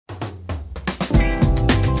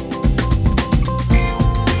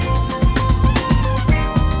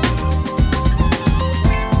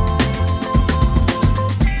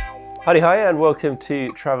Howdy hi and welcome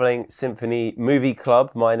to Travelling Symphony Movie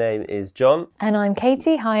Club. My name is John. And I'm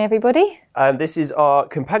Katie. Hi everybody. And this is our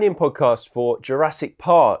companion podcast for Jurassic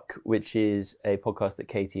Park, which is a podcast that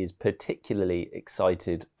Katie is particularly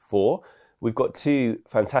excited for. We've got two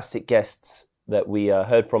fantastic guests that we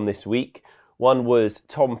heard from this week. One was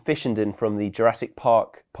Tom Fishenden from the Jurassic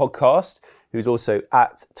Park podcast, who's also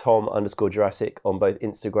at Tom_Jurassic on both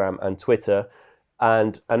Instagram and Twitter.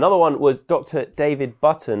 And another one was Dr. David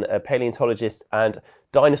Button, a paleontologist and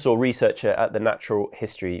dinosaur researcher at the Natural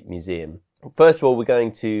History Museum. First of all, we're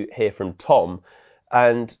going to hear from Tom.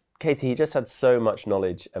 And Katie, he just had so much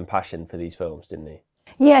knowledge and passion for these films, didn't he?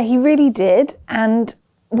 Yeah, he really did. And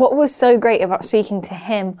what was so great about speaking to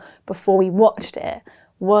him before we watched it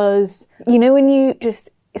was, you know, when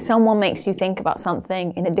someone makes you think about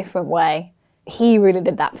something in a different way. He really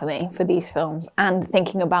did that for me, for these films, and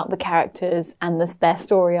thinking about the characters and their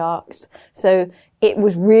story arcs. So it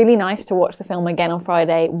was really nice to watch the film again on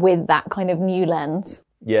Friday with that kind of new lens.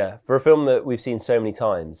 Yeah, for a film that we've seen so many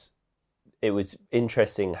times, it was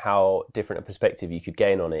interesting how different a perspective you could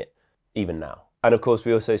gain on it, even now. And of course,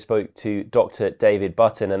 we also spoke to Dr. David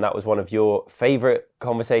Button, and that was one of your favourite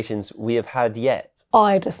conversations we have had yet.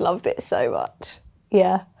 I just loved it so much.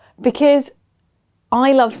 Yeah, because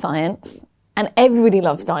I love science. And everybody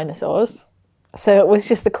loves dinosaurs. So it was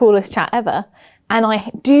just the coolest chat ever. And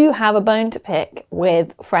I do have a bone to pick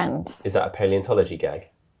with Friends. Is that a paleontology gag?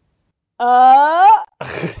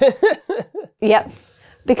 Yep.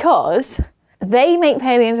 Because they make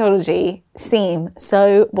paleontology seem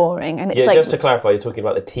so boring. And it's just to clarify, you're talking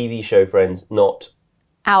about the TV show Friends, not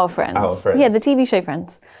Our Friends. Our Friends. Yeah, the TV show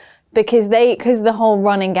Friends. Because the whole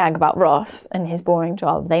running gag about Ross and his boring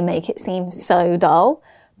job, they make it seem so dull.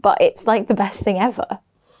 But it's like the best thing ever.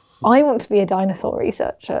 I want to be a dinosaur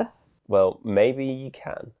researcher. Well, maybe you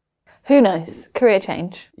can. Who knows? Career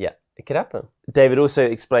change. Yeah, it could happen. David also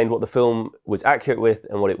explained what the film was accurate with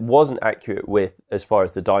and what it wasn't accurate with as far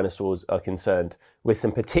as the dinosaurs are concerned, with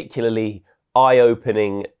some particularly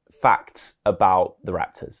eye-opening facts about the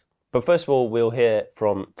raptors. But first of all, we'll hear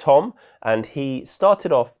from Tom, and he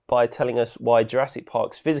started off by telling us why Jurassic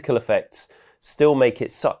Park's physical effects still make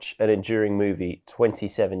it such an enduring movie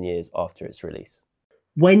 27 years after its release.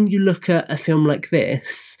 When you look at a film like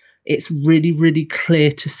this, it's really, really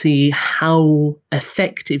clear to see how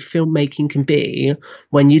effective filmmaking can be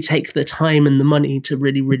when you take the time and the money to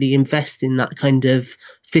really, really invest in that kind of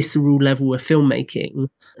visceral level of filmmaking.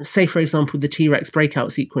 Say, for example, the T-Rex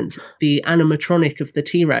breakout sequence. The animatronic of the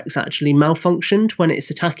T-Rex actually malfunctioned when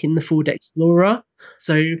it's attacking the Ford Explorer.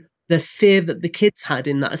 So the fear that the kids had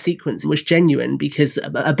in that sequence was genuine because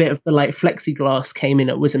a bit of the flexiglass came in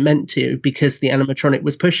it wasn't meant to because the animatronic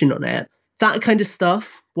was pushing on it. That kind of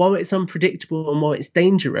stuff, while it's unpredictable and while it's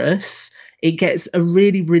dangerous, it gets a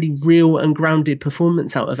really, really real and grounded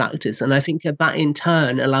performance out of actors. And I think that in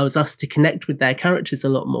turn allows us to connect with their characters a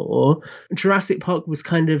lot more. Jurassic Park was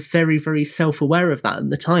kind of very, very self-aware of that at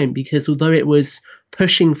the time, because although it was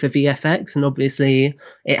pushing for VFX, and obviously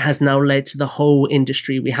it has now led to the whole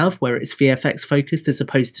industry we have where it's VFX focused as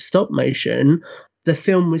opposed to stop motion, the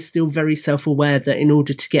film was still very self-aware that in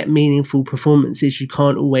order to get meaningful performances, you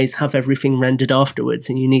can't always have everything rendered afterwards,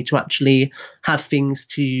 and you need to actually have things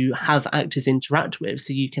to have actors interact with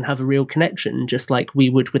so you can have a real connection, just like we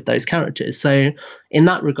would with those characters. So in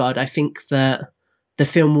that regard, I think that the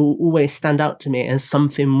film will always stand out to me as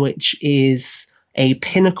something which is a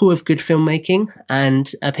pinnacle of good filmmaking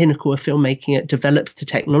and a pinnacle of filmmaking that develops to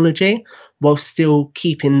technology while still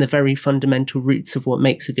keeping the very fundamental roots of what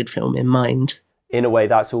makes a good film in mind. In a way,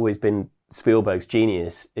 that's always been Spielberg's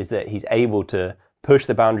genius, is that he's able to push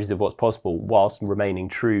the boundaries of what's possible whilst remaining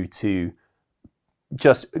true to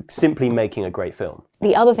just simply making a great film.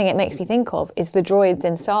 The other thing it makes me think of is the droids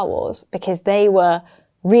in Star Wars, because they were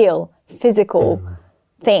real, physical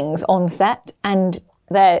things on set, and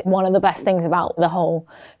they're one of the best things about the whole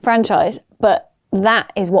franchise. But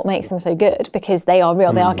that is what makes them so good, because they are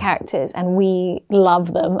real, they are characters, and we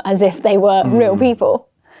love them as if they were real people.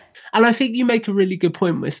 And I think you make a really good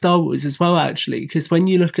point with Star Wars as well, actually, because when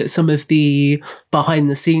you look at some of the behind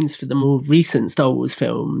the scenes for the more recent Star Wars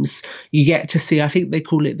films, you get to see, I think they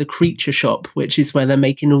call it the creature shop, which is where they're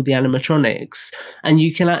making all the animatronics. And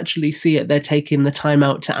you can actually see it. They're taking the time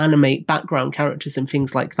out to animate background characters and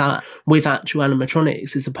things like that with actual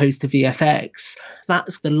animatronics as opposed to VFX.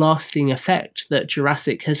 That's the lasting effect that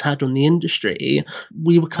Jurassic has had on the industry.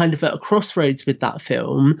 We were kind of at a crossroads with that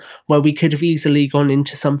film where we could have easily gone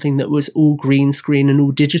into something that was all green screen and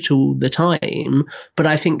all digital all the time. But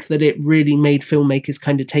I think that it really made filmmakers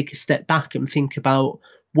kind of take a step back and think about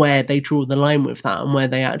where they draw the line with that and where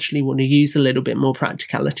they actually want to use a little bit more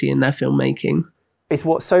practicality in their filmmaking. It's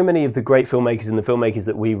what so many of the great filmmakers and the filmmakers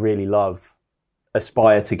that we really love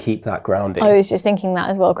aspire to keep that grounding. I was just thinking that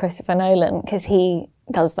as well, Christopher Nolan, because he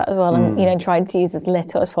does that as well, and tried to use as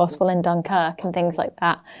little as possible in Dunkirk and things like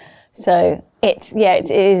that. So it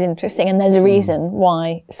is interesting, and there's a reason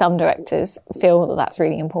why some directors feel that that's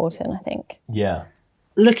really important, I think. Yeah.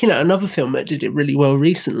 Looking at another film that did it really well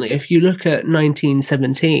recently, if you look at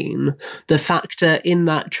 1917, the factor in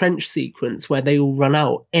that trench sequence where they all run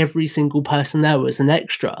out, every single person there was an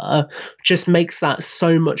extra, just makes that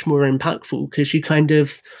so much more impactful, because you kind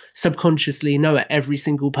of subconsciously know it, every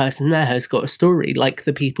single person there has got a story, like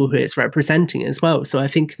the people who it's representing as well. So I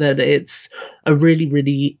think that it's a really,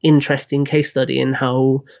 really interesting case study in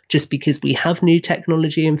how just because we have new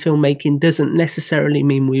technology in filmmaking doesn't necessarily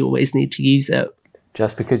mean we always need to use it.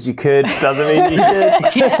 Just because you could doesn't mean you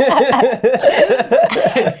should.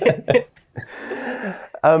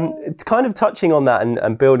 It's kind of touching on that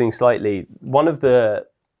and building slightly. One of the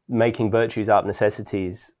making virtues out of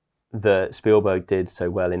necessities that Spielberg did so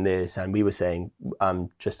well in this, and we were saying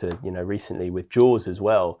recently with Jaws as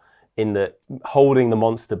well, in that holding the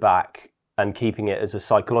monster back and keeping it as a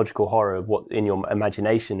psychological horror of what in your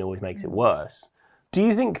imagination always makes it worse. Do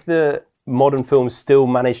you think that modern films still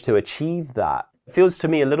manage to achieve that? It feels to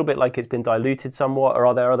me a little bit like it's been diluted somewhat, or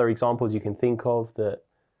are there other examples you can think of that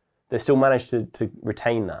they still manage to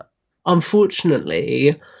retain that?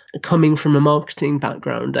 Unfortunately, coming from a marketing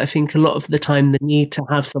background, I think a lot of the time the need to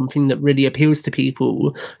have something that really appeals to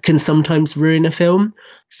people can sometimes ruin a film.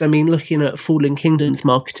 So, I mean, looking at Fallen Kingdom's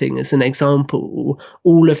marketing as an example,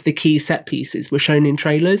 all of the key set pieces were shown in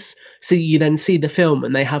trailers. So you then see the film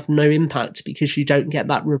and they have no impact because you don't get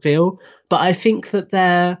that reveal. But I think that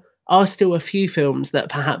there are still a few films that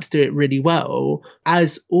perhaps do it really well.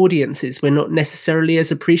 As audiences, we're not necessarily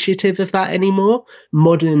as appreciative of that anymore.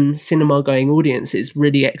 Modern cinema-going audiences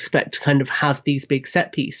really expect to kind of have these big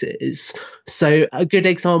set pieces. So a good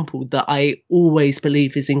example that I always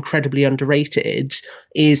believe is incredibly underrated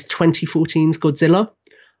is 2014's Godzilla.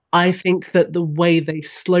 I think that the way they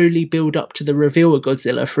slowly build up to the reveal of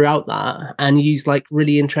Godzilla throughout that and use like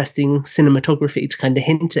really interesting cinematography to kind of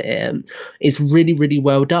hint at it is really, really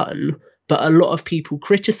well done. But a lot of people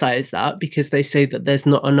criticize that because they say that there's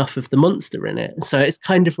not enough of the monster in it. So it's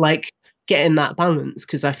kind of like getting that balance,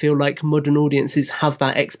 because I feel like modern audiences have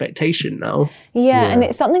that expectation now. Yeah, and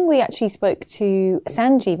it's something we actually spoke to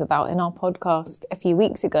Sanjeev about in our podcast a few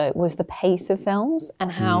weeks ago, was the pace of films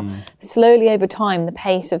and how slowly over time the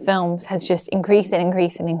pace of films has just increased and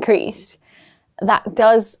increased and increased. That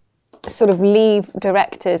does sort of leave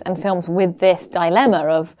directors and films with this dilemma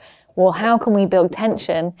of, well, how can we build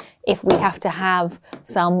tension if we have to have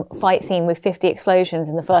some fight scene with 50 explosions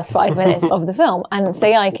in the first 5 minutes of the film? And so,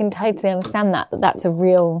 yeah, I can totally understand that that's a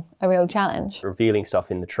real challenge. Revealing stuff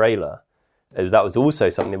in the trailer. That was also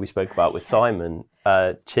something that we spoke about with Simon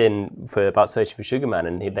Chin about Searching for Sugar Man.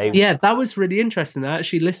 And Yeah, that was really interesting. I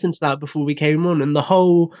actually listened to that before we came on, and the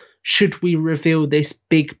whole, should we reveal this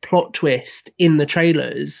big plot twist in the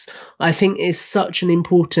trailers, I think is such an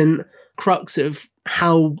important crux of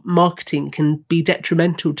how marketing can be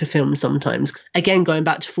detrimental to film sometimes. Again, going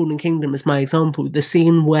back to Fallen Kingdom as my example, the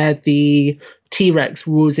scene where the T-Rex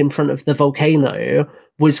roars in front of the volcano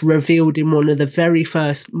was revealed in one of the very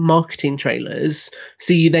first marketing trailers.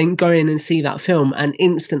 So you then go in and see that film and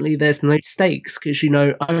instantly there's no stakes because, you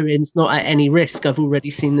know, Owen's not at any risk. I've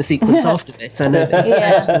already seen the sequence after this. I know that.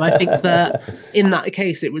 Yeah. So I think that in that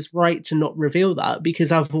case, it was right to not reveal that,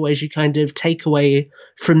 because otherwise you kind of take away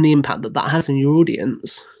from the impact that has on your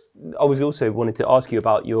audience. I was also wanted to ask you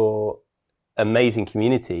about your amazing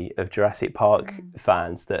community of Jurassic Park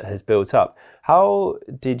fans that has built up. How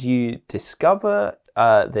did you discover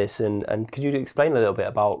this, and could you explain a little bit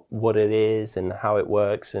about what it is and how it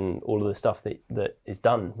works and all of the stuff that is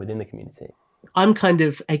done within the community? I'm kind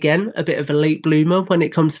of, again, a bit of a late bloomer when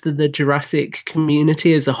it comes to the Jurassic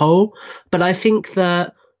community as a whole, but I think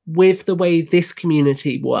that with the way this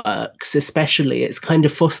community works, especially, it's kind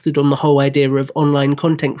of fostered on the whole idea of online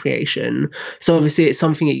content creation. So obviously it's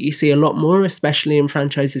something that you see a lot more, especially in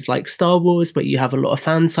franchises like Star Wars, where you have a lot of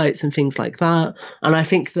fan sites and things like that. And I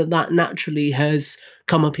think that naturally has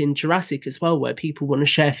come up in Jurassic as well, where people want to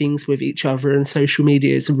share things with each other, and social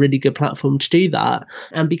media is a really good platform to do that.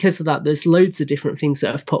 And because of that, there's loads of different things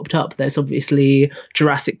that have popped up. There's obviously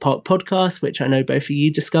Jurassic Park podcast, which I know both of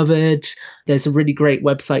you discovered. There's a really great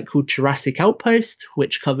website called Jurassic Outpost,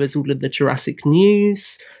 which covers all of the Jurassic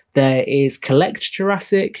news. There is Collect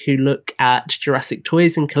Jurassic, who look at Jurassic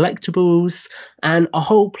toys and collectibles, and a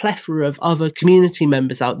whole plethora of other community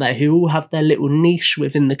members out there who all have their little niche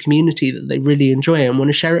within the community that they really enjoy and want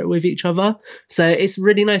to share it with each other. So it's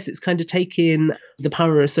really nice. It's kind of taking the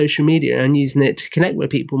power of social media and using it to connect with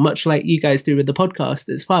people, much like you guys do with the podcast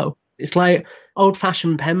as well. It's like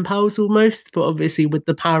old-fashioned pen pals almost, but obviously with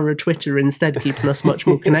the power of Twitter instead, keeping us much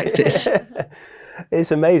more connected.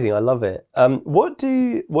 It's amazing. I love it. What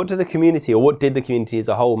do the community, or what did the community as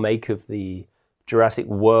a whole make of the Jurassic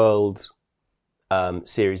World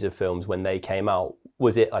series of films when they came out?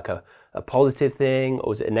 Was it like a positive thing, or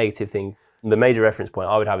was it a negative thing? The major reference point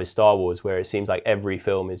I would have is Star Wars, where it seems like every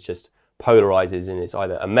film is just polarizes and it's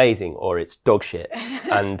either amazing or it's dog shit.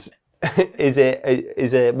 And is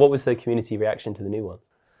it what was the community reaction to the new ones?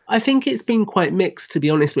 I think it's been quite mixed, to be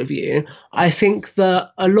honest with you. I think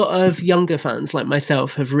that a lot of younger fans like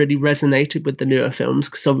myself have really resonated with the newer films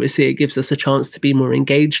because obviously it gives us a chance to be more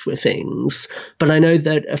engaged with things. But I know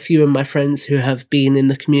that a few of my friends who have been in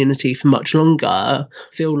the community for much longer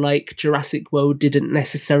feel like Jurassic World didn't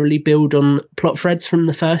necessarily build on plot threads from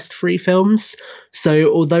the first 3 films.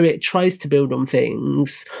 So although it tries to build on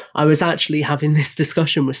things, I was actually having this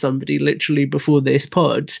discussion with somebody literally before this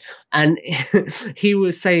pod, and he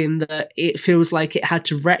was saying that it feels like it had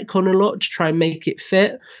to retcon a lot to try and make it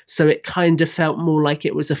fit. So it kind of felt more like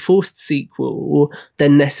it was a forced sequel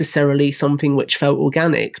than necessarily something which felt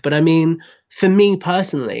organic. But I mean, for me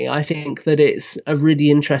personally, I think that it's a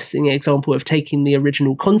really interesting example of taking the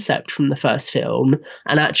original concept from the first film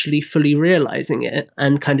and actually fully realizing it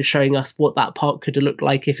and kind of showing us what that park could have looked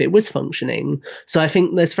like if it was functioning. So I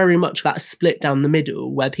think there's very much that split down the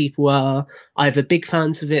middle where people are either big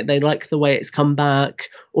fans of it, they like the way it's come back,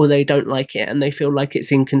 or they don't like it and they feel like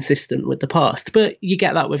it's inconsistent with the past. But you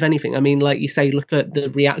get that with anything. I mean, like you say, look at the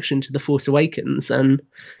reaction to The Force Awakens. And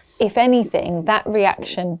if anything, that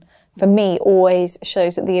reaction for me always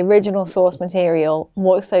shows that the original source material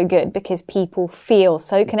was so good because people feel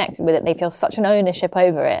so connected with it. They feel such an ownership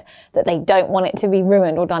over it that they don't want it to be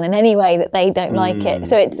ruined or done in any way that they don't like it.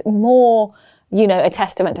 So it's more, a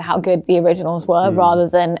testament to how good the originals were rather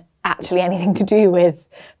than actually anything to do with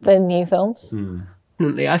the new films.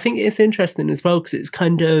 I think it's interesting as well because it's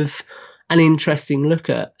kind of an interesting look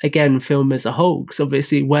at, again, film as a whole. Because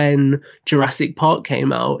obviously when Jurassic Park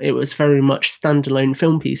came out, it was very much standalone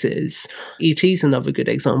film pieces. E.T.'s another good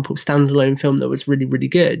example, standalone film that was really, really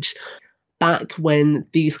good. Back when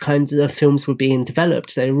these kinds of films were being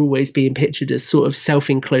developed, they were always being pictured as sort of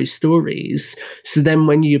self-enclosed stories. So then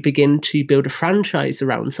when you begin to build a franchise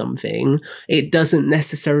around something, it doesn't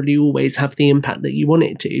necessarily always have the impact that you want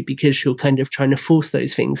it to because you're kind of trying to force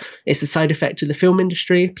those things. It's a side effect of the film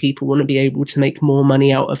industry. People want to be able to make more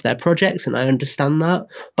money out of their projects, and I understand that.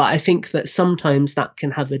 But I think that sometimes that can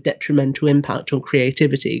have a detrimental impact on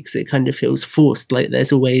creativity because it kind of feels forced, like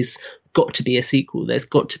there's always got to be a sequel, there's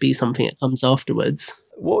got to be something that comes afterwards.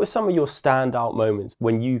 What were some of your standout moments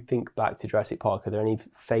when you think back to Jurassic Park? Are there any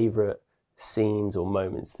favourite scenes or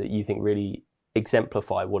moments that you think really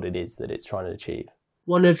exemplify what it is that it's trying to achieve?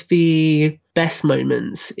 One of the best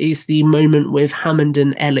moments is the moment with Hammond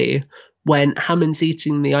and Ellie when Hammond's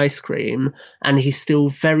eating the ice cream and he's still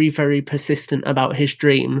very, very persistent about his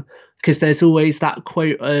dream, because there's always that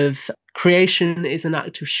quote of creation is an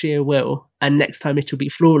act of sheer will and next time it'll be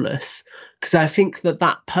flawless. Because I think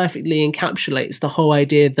that perfectly encapsulates the whole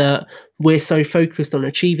idea that we're so focused on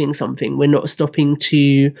achieving something, we're not stopping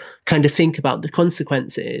to kind of think about the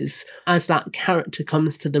consequences. As that character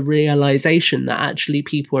comes to the realization that actually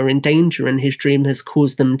people are in danger and his dream has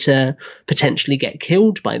caused them to potentially get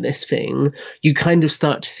killed by this thing, you kind of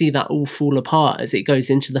start to see that all fall apart as it goes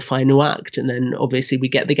into the final act. And then obviously we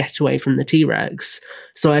get the getaway from the T-Rex.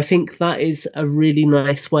 So I think that is a really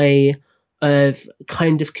nice way of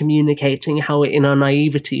kind of communicating how in our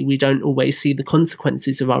naivety we don't always see the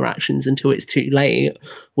consequences of our actions until it's too late,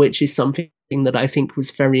 which is something that I think was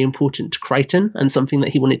very important to Crichton and something that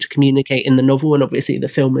he wanted to communicate in the novel and obviously the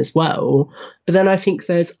film as well. But then I think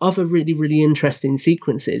there's other really, really interesting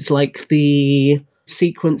sequences, like the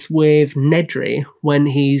sequence with Nedry when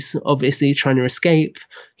he's obviously trying to escape,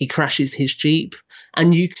 he crashes his Jeep,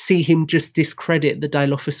 and you see him just discredit the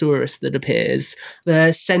Dilophosaurus that appears.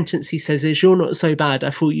 The sentence he says is, "You're not so bad,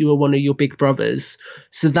 I thought you were one of your big brothers."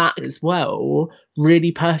 So that as well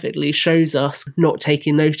really perfectly shows us not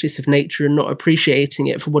taking notice of nature and not appreciating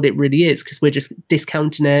it for what it really is, because we're just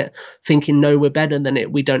discounting it, thinking, no, we're better than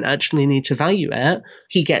it, we don't actually need to value it.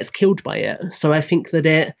 He gets killed by it. So I think that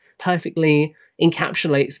it perfectly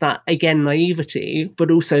encapsulates that, again, naivety,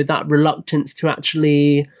 but also that reluctance to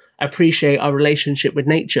actually appreciate our relationship with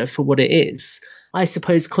nature for what it is. I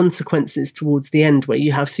suppose, consequences towards the end, where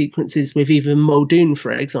you have sequences with even Muldoon,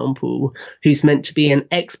 for example, who's meant to be an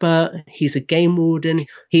expert. He's a game warden.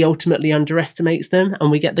 He ultimately underestimates them,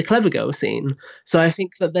 and we get the clever girl scene. So I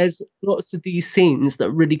think that there's lots of these scenes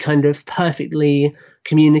that really kind of perfectly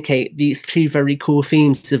communicate these two very core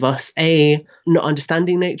themes of us, A, not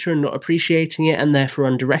understanding nature and not appreciating it and therefore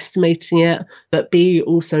underestimating it, but B,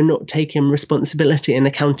 also not taking responsibility and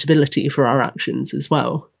accountability for our actions as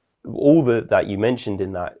well. All that you mentioned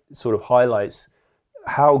in that sort of highlights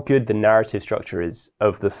how good the narrative structure is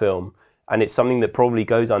of the film, and it's something that probably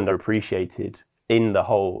goes underappreciated in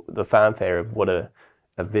the fanfare of what a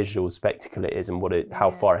visual spectacle it is and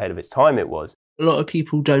how far ahead of its time it was. A lot of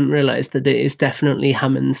people don't realise that it is definitely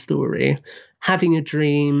Hammond's story. Having a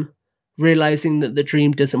dream, realising that the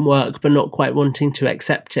dream doesn't work but not quite wanting to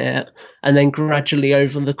accept it, and then gradually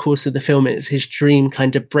over the course of the film it's his dream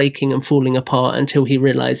kind of breaking and falling apart until he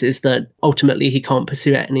realises that ultimately he can't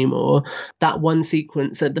pursue it anymore. That one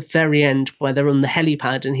sequence at the very end where they're on the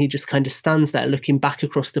helipad and he just kind of stands there looking back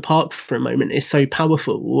across the park for a moment is so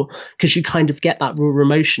powerful, because you kind of get that raw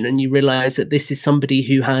emotion and you realise that this is somebody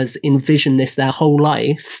who has envisioned this their whole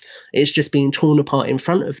life. It's just being torn apart in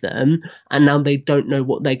front of them, and now they don't know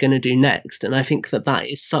what they're going to do next. And I think that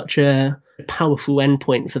is such a powerful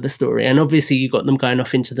endpoint for the story. And obviously you've got them going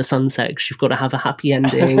off into the sunset because you've got to have a happy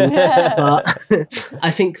ending. But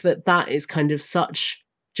I think that is kind of such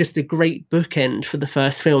just a great bookend for the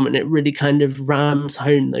first film, and it really kind of rams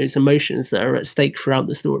home those emotions that are at stake throughout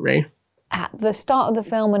the story. At the start of the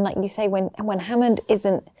film, and like you say, when Hammond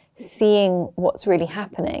isn't seeing what's really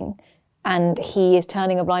happening and he is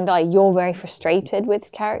turning a blind eye, you're very frustrated with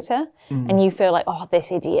his character and you feel like, oh,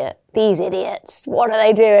 this idiot, these idiots, what are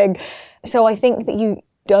they doing? So I think that you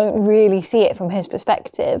don't really see it from his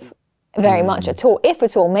perspective very much at all, if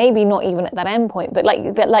at all, maybe not even at that end point. But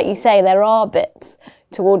like you say, there are bits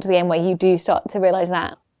towards the end where you do start to realise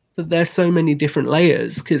that. That there's so many different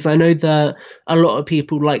layers, because I know that a lot of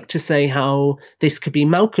people like to say how this could be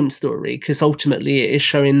Malcolm's story, because ultimately it is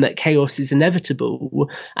showing that chaos is inevitable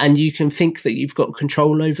and you can think that you've got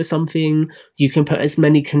control over something, you can put as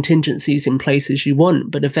many contingencies in place as you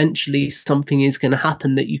want, but eventually something is going to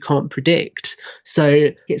happen that you can't predict. So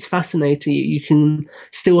it's fascinating. You can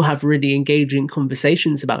still have really engaging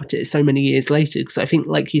conversations about it so many years later, because I think,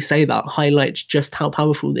 like you say, that highlights just how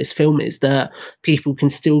powerful this film is, that people can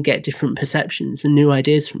still get different perceptions and new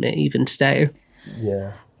ideas from it even today.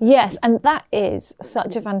 Yeah. Yes, and that is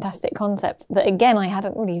such a fantastic concept that, again, I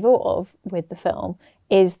hadn't really thought of with the film,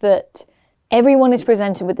 is that everyone is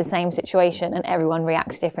presented with the same situation and everyone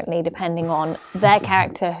reacts differently depending on their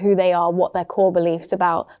character, who they are, what their core beliefs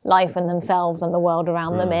about life and themselves and the world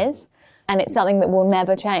around them is. And it's something that will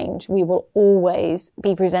never change. We will always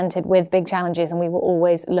be presented with big challenges and we will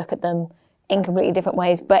always look at them in completely different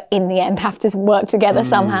ways, but in the end have to work together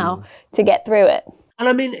somehow to get through it. And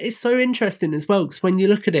I mean, it's so interesting as well, because when you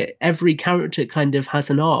look at it, every character kind of has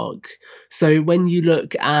an arc. So when you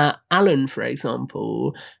look at Alan, for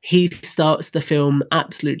example, he starts the film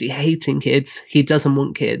absolutely hating kids. He doesn't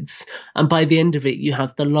want kids. And by the end of it, you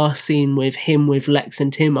have the last scene with him, with Lex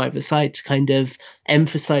and Tim either side, to kind of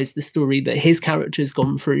emphasize the story that his character's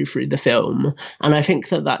gone through the film. And I think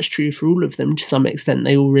that that's true for all of them to some extent.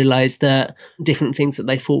 They all realize that different things that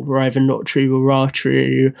they thought were either not true or are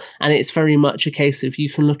true. And it's very much a case of you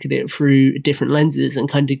can look at it through different lenses and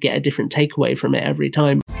kind of get a different takeaway from it every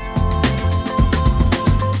time.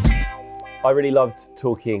 I really loved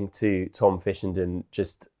talking to Tom Fishenden,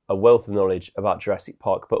 just a wealth of knowledge about Jurassic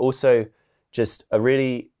Park, but also just a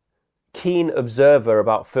really keen observer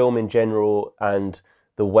about film in general and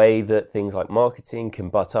the way that things like marketing can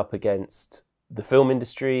butt up against the film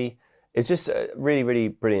industry. It's just really, really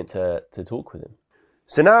brilliant to talk with him.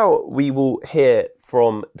 So now we will hear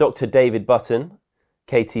from Dr. David Button,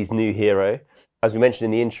 Katie's new hero. As we mentioned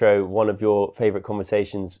in the intro, one of your favourite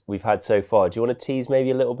conversations we've had so far. Do you want to tease maybe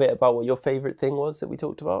a little bit about what your favourite thing was that we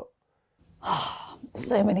talked about?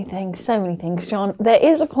 So many things, John. There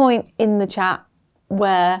is a point in the chat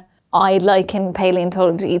where I liken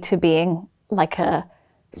paleontology to being like a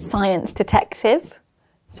science detective.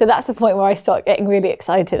 So that's the point where I start getting really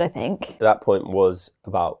excited, I think. That point was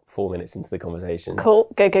about 4 minutes into the conversation.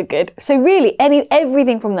 Cool, good. So really,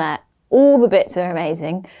 everything from there, all the bits are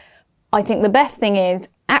amazing. I think the best thing is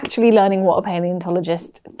actually learning what a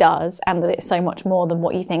paleontologist does, and that it's so much more than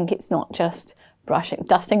what you think. It's not just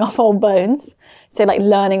dusting off old bones. So like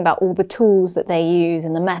learning about all the tools that they use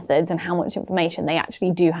and the methods and how much information they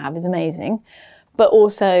actually do have is amazing. But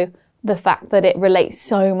also the fact that it relates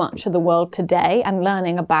so much to the world today, and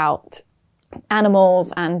learning about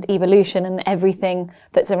animals and evolution and everything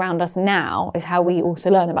that's around us now is how we also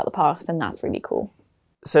learn about the past, and that's really cool.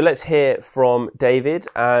 So let's hear from David,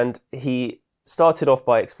 and he started off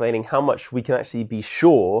by explaining how much we can actually be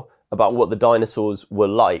sure about what the dinosaurs were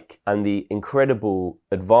like and the incredible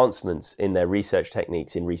advancements in their research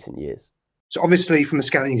techniques in recent years. So obviously from the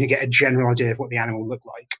skeleton you can get a general idea of what the animal looked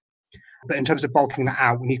like. But in terms of bulking that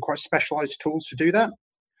out, we need quite specialised tools to do that.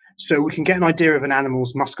 So we can get an idea of an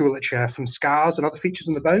animal's musculature from scars and other features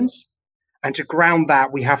on the bones. And to ground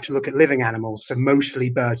that, we have to look at living animals, so mostly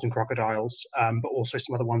birds and crocodiles, but also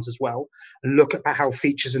some other ones as well, and look at how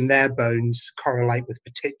features in their bones correlate with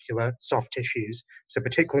particular soft tissues. So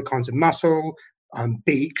particular kinds of muscle,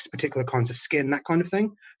 beaks, particular kinds of skin, that kind of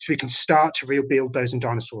thing. So we can start to rebuild those in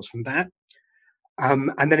dinosaurs from that.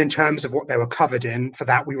 And then in terms of what they were covered in, for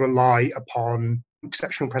that we rely upon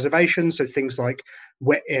exceptional preservation. So things like,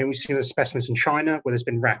 we've seen the specimens in China where there's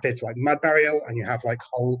been rapid like mud burial, and you have like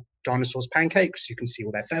whole dinosaurs pancakes. You can see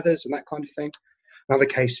all their feathers and that kind of thing. In other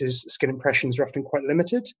cases, skin impressions are often quite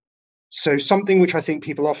limited. So something which I think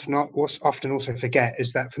people often also forget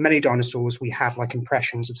is that for many dinosaurs, we have like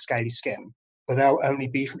impressions of scaly skin, but they'll only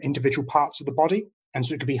be from individual parts of the body. And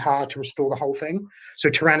so it could be hard to restore the whole thing. So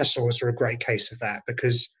tyrannosaurs are a great case of that,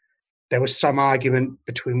 because there was some argument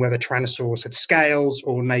between whether tyrannosaurs had scales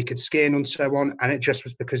or naked skin and so on. And it just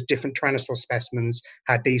was because different tyrannosaur specimens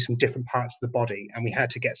had these from different parts of the body. And we had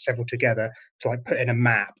to get several together to like put in a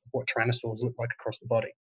map of what tyrannosaurs look like across the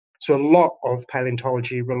body. So a lot of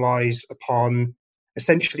paleontology relies upon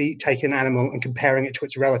essentially taking an animal and comparing it to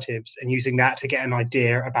its relatives and using that to get an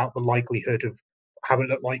idea about the likelihood of how it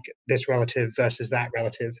looked like this relative versus that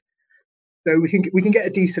relative. So we can get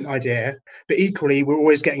a decent idea, but equally we're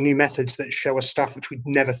always getting new methods that show us stuff which we'd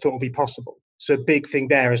never thought would be possible. So a big thing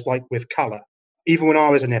there is like with colour. Even when I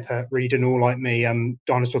was a nipper reading all like me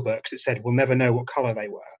dinosaur books, it said we'll never know what colour they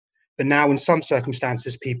were. But now in some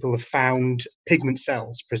circumstances people have found pigment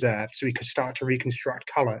cells preserved, so we could start to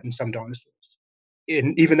reconstruct colour in some dinosaurs.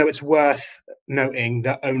 Even though it's worth noting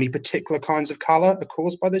that only particular kinds of colour are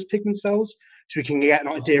caused by those pigment cells, so we can get an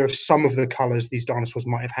idea of some of the colours these dinosaurs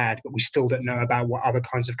might have had, but we still don't know about what other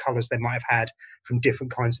kinds of colours they might have had from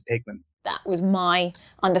different kinds of pigment. That was my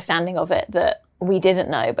understanding of it, that we didn't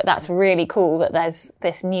know, but that's really cool that there's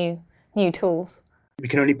this new tools. We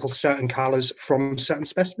can only pull certain colours from certain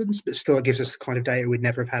specimens, but still it gives us the kind of data we'd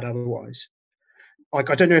never have had otherwise. Like,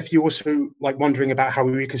 I don't know if you also like wondering about how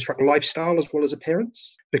we reconstruct lifestyle as well as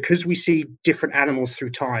appearance. Because we see different animals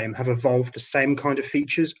through time have evolved the same kind of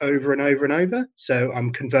features over and over and over. So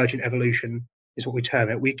convergent evolution is what we term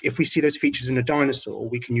it. If we see those features in a dinosaur,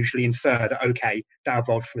 we can usually infer that, okay, that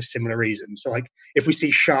evolved for a similar reason. So like if we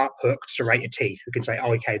see sharp, hooked, serrated teeth, we can say,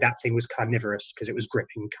 oh, okay, that thing was carnivorous because it was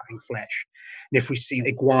gripping, cutting flesh. And if we see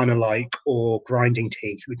iguana-like or grinding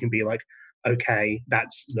teeth, we can be like, okay,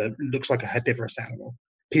 looks like a herbivorous animal.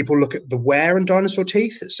 People look at the wear in dinosaur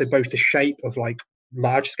teeth, so both the shape of like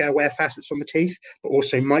large-scale wear facets on the teeth, but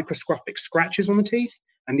also microscopic scratches on the teeth,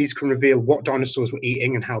 and these can reveal what dinosaurs were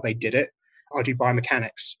eating and how they did it. I do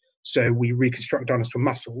biomechanics, so we reconstruct dinosaur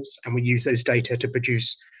muscles, and we use those data to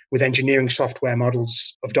produce, with engineering software,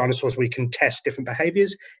 models of dinosaurs. We can test different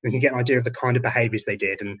behaviors, and we can get an idea of the kind of behaviors they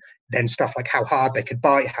did, and then stuff like how hard they could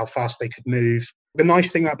bite, how fast they could move. The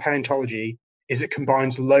nice thing about paleontology is it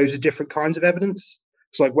combines loads of different kinds of evidence.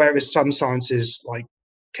 So like whereas some sciences like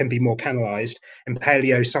can be more canalized, in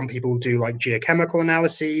paleo some people do like geochemical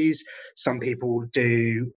analyses, some people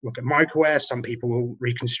do look at microwear, some people will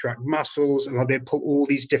reconstruct muscles, and they'll be able to pull all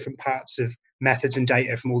these different parts of methods and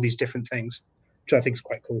data from all these different things, which I think is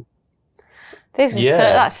quite cool.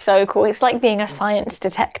 That's so cool. It's like being a science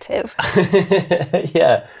detective.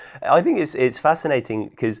 Yeah, I think it's fascinating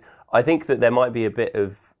because I think that there might be a bit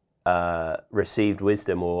of received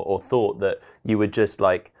wisdom or thought that you would just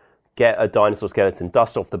like get a dinosaur skeleton,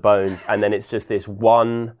 dust off the bones, and then it's just this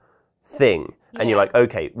one thing. And you're like,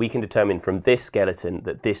 okay, we can determine from this skeleton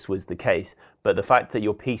that this was the case. But the fact that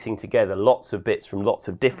you're piecing together lots of bits from lots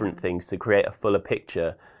of different things to create a fuller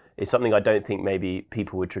picture is something I don't think maybe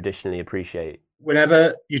people would traditionally appreciate.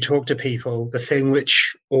 Whenever you talk to people, the thing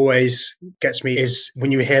which always gets me is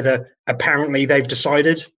when you hear the apparently they've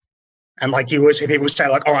decided. And like you always hear people say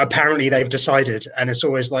like, oh, apparently they've decided. And it's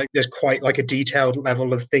always like there's quite like a detailed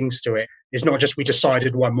level of things to it. It's not just we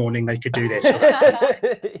decided one morning they could do this.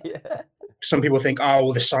 Yeah. Some people think, oh,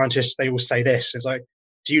 well, the scientists, they will say this. It's like,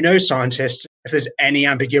 do you know scientists, if there's any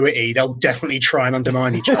ambiguity, they'll definitely try and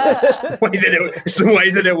undermine each other. It's the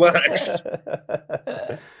way that it works.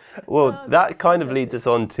 Well, that kind of leads us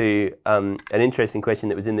on to an interesting question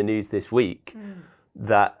that was in the news this week.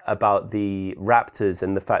 that about the raptors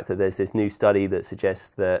and the fact that there's this new study that suggests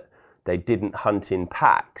that they didn't hunt in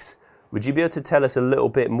packs. Would you be able to tell us a little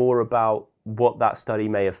bit more about what that study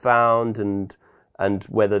may have found and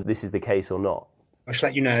whether this is the case or not? I should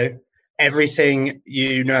let you know, everything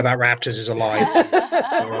you know about raptors is a lie,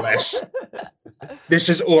 more or less. This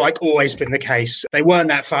has always been the case. They weren't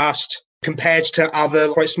that fast compared to other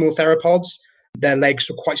quite small theropods. Their legs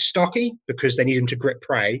were quite stocky because they need them to grip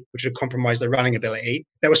prey, which would compromise their running ability.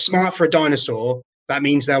 They were smart for a dinosaur. That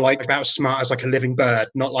means they're like about as smart as like a living bird,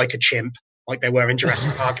 not like a chimp, like they were in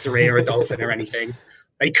Jurassic Park 3 or a dolphin or anything.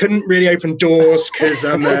 They couldn't really open doors because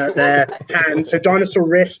their hands, so dinosaur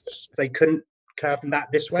wrists, they couldn't curve them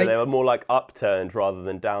this way. So they were more like upturned rather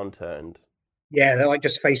than downturned. Yeah, they're like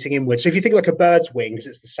just facing inward. So if you think like a bird's wings,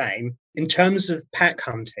 it's the same. In terms of pack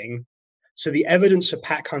hunting, so the evidence for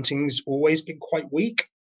pack hunting has always been quite weak.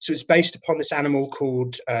 So it's based upon this animal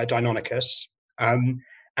called Deinonychus. And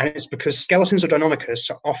it's because skeletons of Deinonychus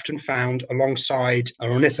are often found alongside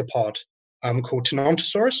an ornithopod called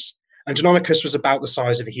Tenontosaurus. And Deinonychus was about the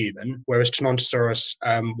size of a human, whereas Tenontosaurus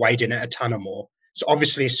weighed in at a ton or more. So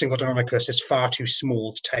obviously a single Deinonychus is far too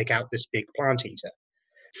small to take out this big plant eater.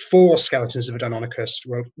 4 skeletons of a Deinonychus,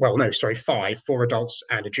 5, 4 adults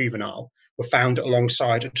and a juvenile, were found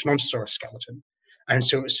alongside a Tenontosaurus skeleton. And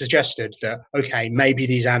so it suggested that, okay, maybe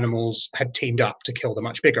these animals had teamed up to kill the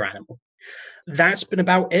much bigger animal. That's been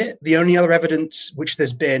about it. The only other evidence which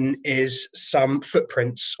there's been is some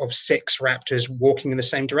footprints of 6 raptors walking in the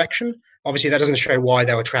same direction. Obviously, that doesn't show why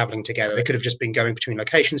they were traveling together. They could have just been going between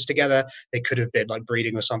locations together. They could have been like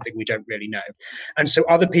breeding or something. We don't really know. And so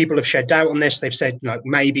other people have shed doubt on this. They've said,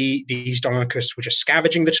 maybe these Deinonychus were just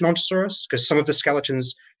scavenging the Tenontosaurus because some of the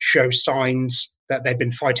skeletons show signs that they'd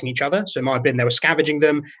been fighting each other. So it might have been they were scavenging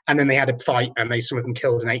them and then they had a fight and some of them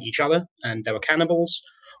killed and ate each other and they were cannibals.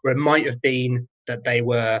 Or it might have been that they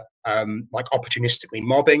were opportunistically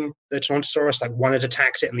mobbing the Tenontosaurus, like one had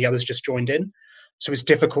attacked it and the others just joined in. So it's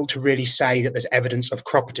difficult to really say that there's evidence of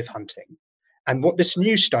cooperative hunting. And what this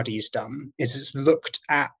new study has done is it's looked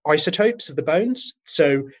at isotopes of the bones.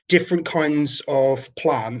 So different kinds of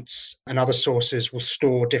plants and other sources will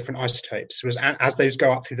store different isotopes. So as those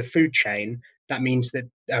go up through the food chain, that means that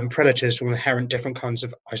predators will inherit different kinds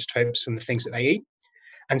of isotopes from the things that they eat.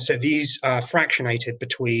 And so these are fractionated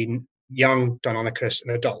between young Deinonychus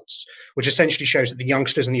and adults, which essentially shows that the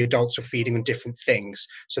youngsters and the adults are feeding on different things.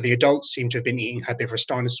 So the adults seem to have been eating herbivorous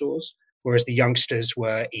dinosaurs, whereas the youngsters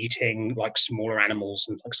were eating like smaller animals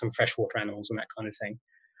and like some freshwater animals and that kind of thing.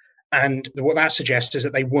 And what that suggests is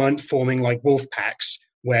that they weren't forming like wolf packs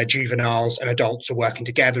where juveniles and adults are working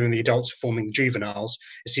together and the adults are forming the juveniles.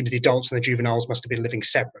 It seems the adults and the juveniles must have been living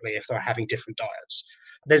separately if they're having different diets.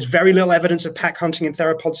 There's very little evidence of pack hunting in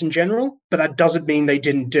theropods in general, but that doesn't mean they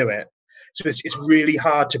didn't do it. So it's really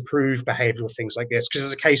hard to prove behavioral things like this because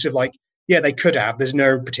it's a case of like, yeah, they could have. There's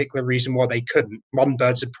no particular reason why they couldn't. Modern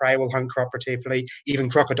birds of prey will hunt cooperatively. Even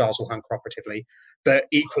crocodiles will hunt cooperatively. But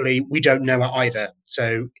equally, we don't know it either.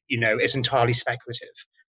 So, it's entirely speculative.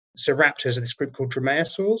 So raptors are this group called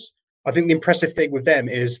dromaeosaurs. I think the impressive thing with them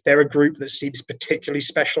is they're a group that seems particularly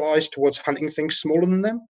specialized towards hunting things smaller than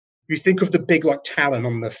them. You think of the big like talon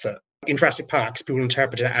on the foot. In Jurassic Park, people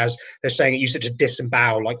interpret it as they're saying it used it to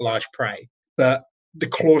disembowel like large prey. But the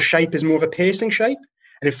claw shape is more of a piercing shape.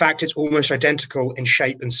 And in fact, it's almost identical in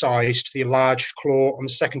shape and size to the large claw on the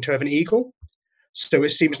second toe of an eagle. So it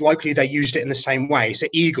seems likely they used it in the same way. So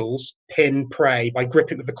eagles pin prey by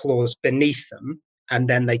gripping with the claws beneath them, and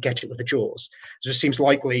then they get it with the jaws. So it seems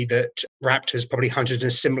likely that raptors probably hunted in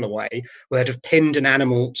a similar way, where they'd have pinned an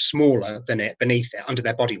animal smaller than it beneath it under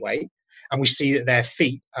their body weight. And we see that their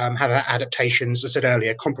feet have adaptations, as I said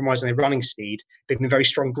earlier, compromising their running speed, giving them very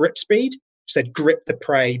strong grip speed. So they'd grip the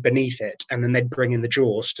prey beneath it, and then they'd bring in the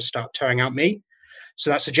jaws to start towing out meat. So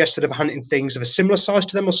that suggests that they're hunting things of a similar size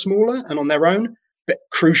to them or smaller and on their own. But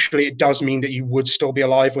crucially, it does mean that you would still be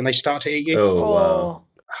alive when they start to eat you. Oh, wow.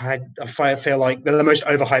 I feel like they're the most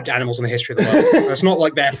overhyped animals in the history of the world. It's not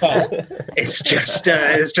like their fault. It's just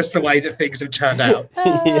the way that things have turned out.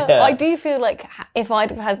 Yeah. I do feel like if I'd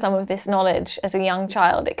have had some of this knowledge as a young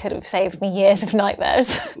child, it could have saved me years of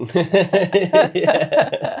nightmares.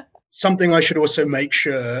 Yeah. Something I should also make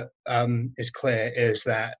sure is clear is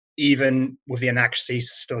that even with the inaccuracies,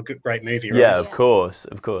 it's still a great movie, right? Yeah, of course.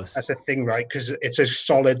 That's the thing, right? Because it's a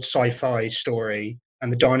solid sci-fi story.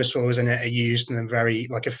 And the dinosaurs in it are used in a very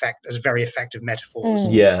very effective metaphors.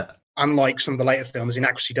 Yeah. Unlike some of the later films,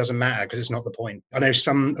 inaccuracy doesn't matter because it's not the point. I know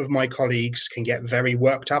some of my colleagues can get very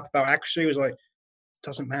worked up about accuracy. It was like, it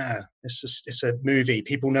doesn't matter. It's a movie.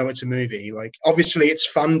 People know it's a movie. Like, obviously, it's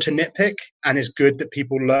fun to nitpick, and it's good that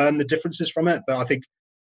people learn the differences from it. But I think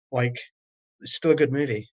Like, it's still a good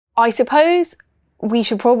movie. I suppose we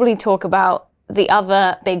should probably talk about the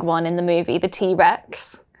other big one in the movie, the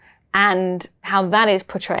T-Rex, and how that is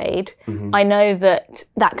portrayed. I know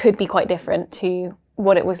that could be quite different to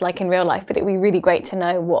what it was like in real life, but it'd be really great to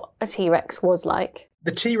know what a T-Rex was like.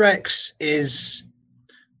 The T-Rex is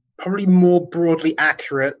probably more broadly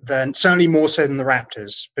accurate than, certainly more so than the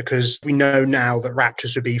raptors, because we know now that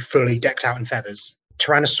raptors would be fully decked out in feathers.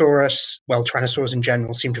 Tyrannosaurs in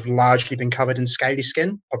general seem to have largely been covered in scaly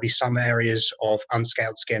skin, probably some areas of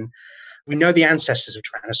unscaled skin. We know the ancestors of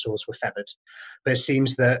Tyrannosaurs were feathered, but it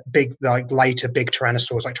seems that later big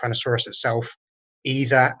Tyrannosaurs, like Tyrannosaurus itself,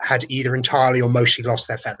 had either entirely or mostly lost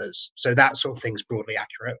their feathers. So that sort of thing's broadly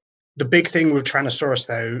accurate. The big thing with Tyrannosaurus,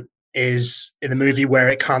 though, is in the movie where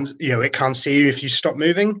it can't see you if you stop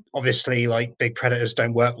moving. Obviously, like, big predators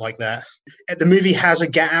don't work like that. The movie has a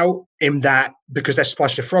get out in that, because they're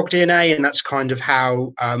spliced with frog DNA, and that's kind of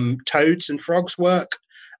how toads and frogs work.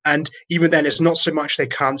 And even then, it's not so much they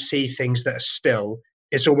can't see things that are still.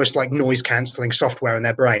 It's almost like noise cancelling software in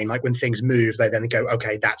their brain. Like, when things move, they then go,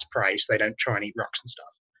 okay, that's prey, so they don't try and eat rocks and stuff.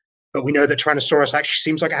 But we know that Tyrannosaurus actually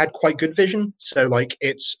seems like it had quite good vision. So, like,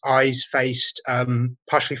 its eyes faced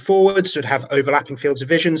partially forwards, so it'd have overlapping fields of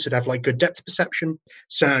vision, so it'd have like good depth perception.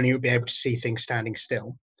 Certainly, it would be able to see things standing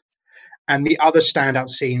still. And the other standout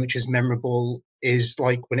scene, which is memorable, is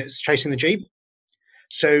like when it's chasing the Jeep.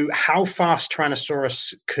 So how fast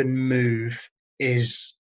Tyrannosaurus can move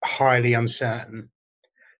is highly uncertain,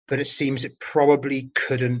 but it seems it probably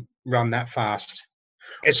couldn't run that fast.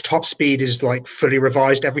 Its top speed is like fully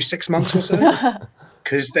revised every 6 months or so,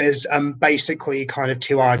 because there's basically kind of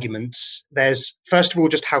two arguments. There's, first of all,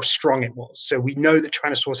 just how strong it was. So we know that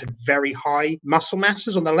Tyrannosaurus had very high muscle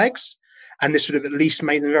masses on the legs, and this would have at least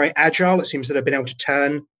made them very agile. It seems that they've been able to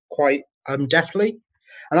turn quite deftly.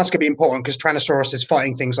 And that's going to be important because Tyrannosaurus is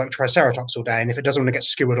fighting things like Triceratops all day, and if it doesn't want to get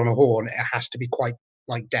skewered on a horn, it has to be quite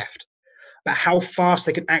like deft. But how fast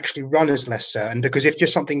they can actually run is less certain, because if you're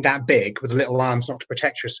something that big with little arms not to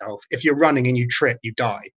protect yourself, if you're running and you trip, you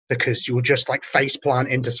die, because you'll just like face plant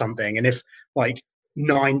into something. And if like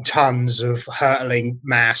 9 tons of hurtling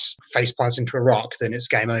mass face plants into a rock, then it's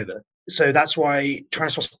game over. So that's why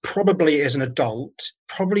Tyrannosaurus probably as an adult,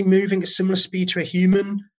 probably moving at similar speed to a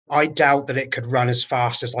human. I doubt that it could run as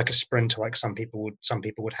fast as like a sprinter, like some people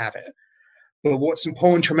would have it. But what's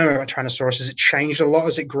important to remember about Tyrannosaurus is it changed a lot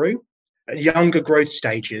as it grew. At younger growth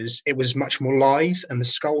stages, it was much more lithe and the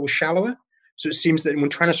skull was shallower. So it seems that when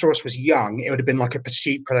Tyrannosaurus was young, it would have been like a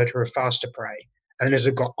pursuit predator or faster prey. And then as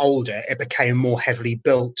it got older, it became a more heavily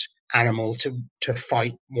built animal to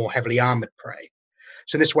fight more heavily armored prey.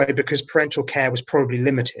 So this way, because parental care was probably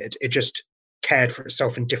limited, it just cared for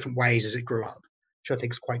itself in different ways as it grew up, which I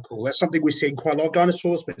think is quite cool. That's something we see in quite a lot of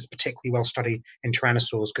dinosaurs, but it's particularly well studied in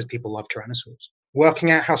Tyrannosaurs because people love Tyrannosaurs.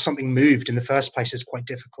 Working out how something moved in the first place is quite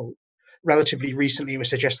difficult. Relatively recently, it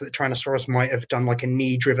was suggested that Tyrannosaurus might have done like a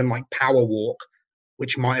knee-driven like power walk,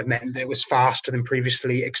 which might have meant that it was faster than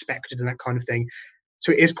previously expected and that kind of thing.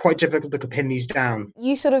 So it is quite difficult to pin these down.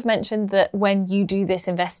 You sort of mentioned that when you do this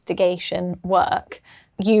investigation work,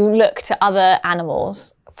 you look to other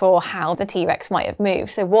animals for how the T-Rex might have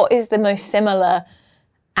moved. So what is the most similar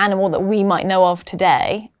animal that we might know of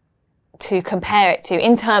today to compare it to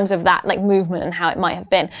in terms of that like movement and how it might have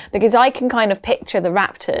been? Because I can kind of picture the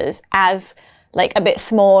raptors as like a bit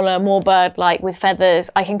smaller, more bird-like with feathers.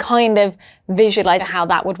 I can kind of visualize how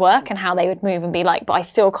that would work and how they would move and be like, but I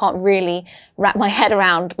still can't really wrap my head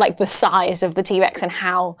around like the size of the T-Rex and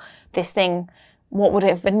how this thing, what would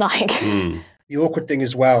it have been like? The awkward thing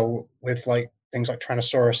as well with like things like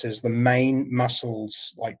Tyrannosaurus is the main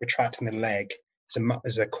muscles like retracting the leg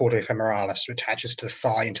is a chordae femoralis, which attaches to the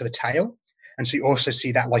thigh and to the tail. And so you also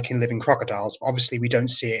see that like in living crocodiles. Obviously, we don't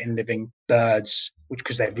see it in living birds,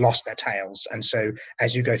 because they've lost their tails. And so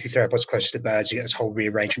as you go through theropods closer to birds, you get this whole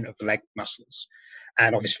rearrangement of the leg muscles.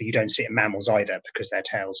 And obviously, you don't see it in mammals either, because their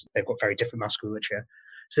tails, they've got very different musculature.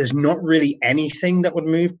 So there's not really anything that would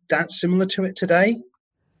move that similar to it today.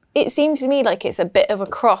 It seems to me like it's a bit of a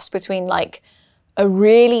cross between like a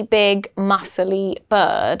really big, muscly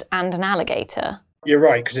bird and an alligator. You're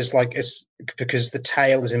right, because the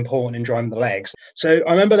tail is important in driving the legs. So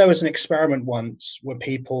I remember there was an experiment once where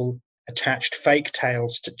people attached fake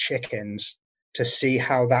tails to chickens to see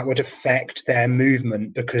how that would affect their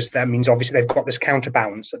movement, because that means obviously they've got this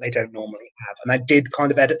counterbalance that they don't normally have. And that did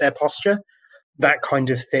kind of edit their posture. That kind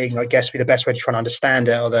of thing, I guess, would be the best way to try and understand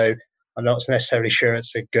it, although I'm not necessarily sure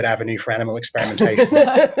it's a good avenue for animal experimentation.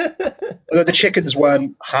 Although the chickens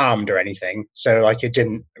weren't harmed or anything, so like it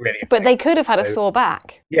didn't really. But they could have had a sore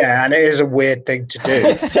back. Yeah, and it is a weird thing to do.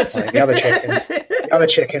 It's just like the other chicken. other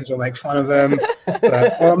chickens will make fun of them.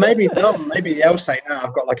 But, well, maybe not. Maybe they'll say, no,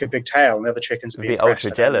 I've got like a big tail, and the other chickens will Be impressed,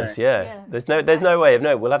 ultra I don't know. jealous. Yeah. There's no way of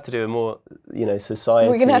We'll have to do a more society.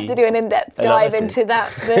 We're gonna have to do an in-depth dive into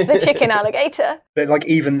that the chicken alligator. But like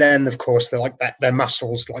even then, of course, they're like that. Their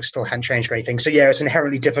muscles like still hadn't changed or anything. So yeah, it's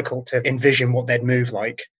inherently difficult to envision what they'd move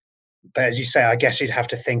like. But as you say, I guess you'd have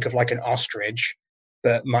to think of like an ostrich,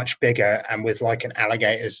 but much bigger and with like an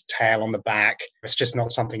alligator's tail on the back. It's just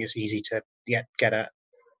not something it's easy to get at.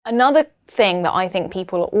 Another thing that I think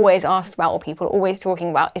people are always asked about or people are always talking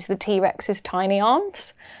about is the T-Rex's tiny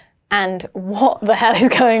arms. And what the hell is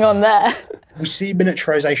going on there? We see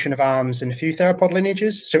miniaturization of arms in a few theropod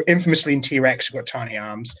lineages. So infamously in T-Rex, we've got tiny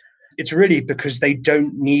arms. It's really because they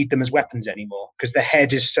don't need them as weapons anymore, because the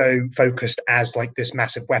head is so focused as like this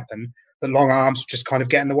massive weapon that long arms just kind of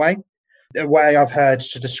get in the way. The way I've heard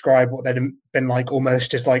to describe what they'd been like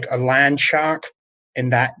almost is like a land shark,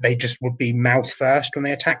 in that they just would be mouth first when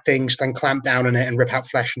they attack things, then clamp down on it and rip out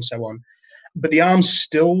flesh and so on. But the arms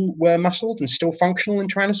still were muscled and still functional in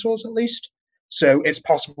Tyrannosaurs, at least. So it's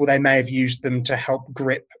possible they may have used them to help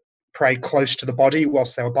grip prey close to the body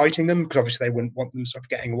whilst they were biting them, because obviously they wouldn't want them sort of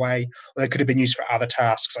getting away. Or they could have been used for other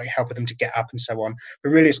tasks, like helping them to get up and so on.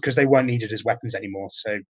 But really it's because they weren't needed as weapons anymore.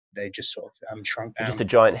 So they just sort of shrunk down. Just a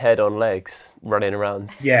giant head on legs running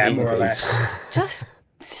around. Yeah, more or less. Just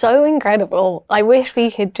so incredible. I wish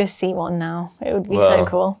we could just see one now. It would be so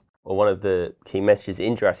cool. Well, one of the key messages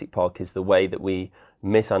in Jurassic Park is the way that we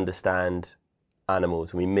misunderstand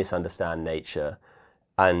animals and we misunderstand nature.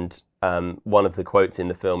 And one of the quotes in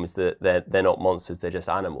the film is that they're not monsters, they're just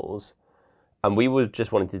animals. And we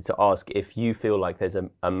just wanted to ask if you feel like there's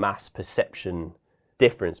a mass perception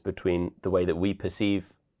difference between the way that we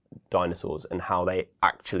perceive dinosaurs and how they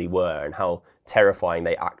actually were and how terrifying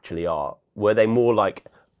they actually are. Were they more like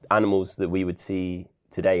animals that we would see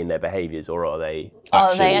today in their behaviours, or are they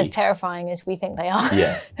as terrifying as we think they are?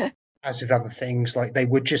 Yeah. As with other things, like they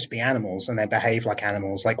would just be animals and they behave like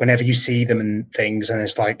animals. Like whenever you see them and things, and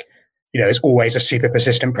it's like, there's always a super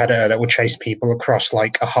persistent predator that will chase people across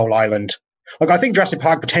like a whole island. Like I think Jurassic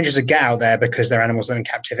Park potentially is a get out there because they're animals that are in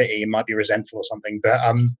captivity and might be resentful or something.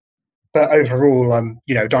 But overall,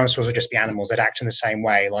 dinosaurs would just be animals. They'd act in the same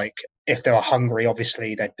way. Like if they were hungry,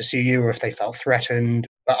 obviously they'd pursue you, or if they felt threatened.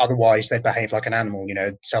 But otherwise, they'd behave like an animal.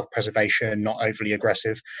 Self-preservation, not overly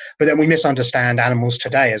aggressive. But then we misunderstand animals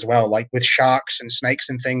today as well. Like with sharks and snakes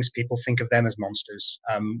and things, people think of them as monsters.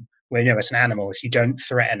 Where it's an animal. If you don't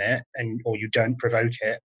threaten it or you don't provoke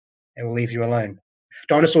it, it will leave you alone.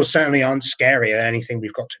 Dinosaurs certainly aren't scarier than anything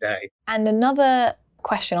we've got today. And another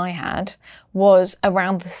question I had was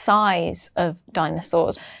around the size of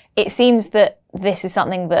dinosaurs. It seems that this is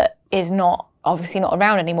something that is obviously not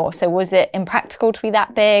around anymore. So was it impractical to be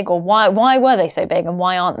that big, or why were they so big, and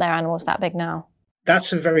why aren't their animals that big now?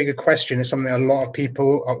 That's a very good question. It's something a lot of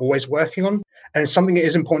people are always working on. And it's something that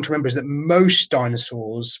is important to remember is that most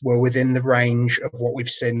dinosaurs were within the range of what we've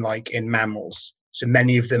seen like in mammals. So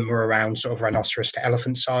many of them were around sort of rhinoceros to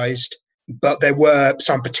elephant sized. But there were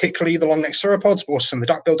some, particularly the long-necked sauropods, but also some of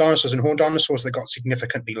the duck-billed dinosaurs and horned dinosaurs that got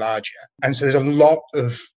significantly larger. And so there's a lot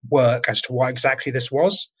of work as to why exactly this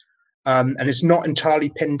was. And it's not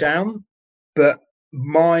entirely pinned down. But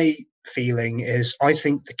my feeling is I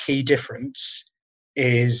think the key difference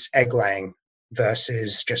is egg laying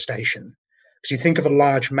versus gestation. Because you think of a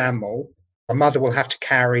large mammal, a mother will have to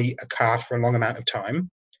carry a calf for a long amount of time.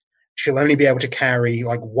 She'll only be able to carry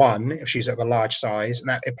like one if she's of a large size, and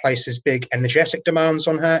that it places big energetic demands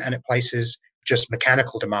on her, and it places just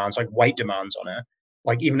mechanical demands, like weight demands on her.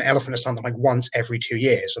 Like even an elephant is something like once every 2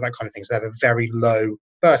 years, or that kind of thing. So they have a very low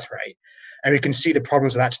birth rate. And we can see the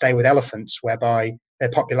problems of that today with elephants, whereby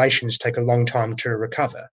their populations take a long time to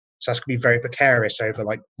recover. So that's going to be very precarious over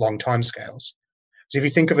like long time scales. So if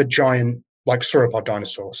you think of a giant like sauropod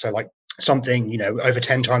dinosaur, so like something, over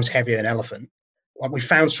 10 times heavier than an elephant, like we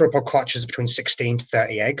found sauropod clutches between 16 to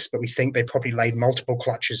 30 eggs, but we think they probably laid multiple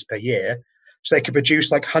clutches per year. So they could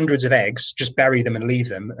produce like hundreds of eggs, just bury them and leave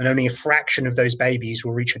them. And only a fraction of those babies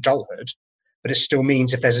will reach adulthood. But it still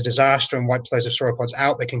means if there's a disaster and wipes those of sauropods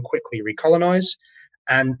out, they can quickly recolonize.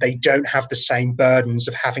 And they don't have the same burdens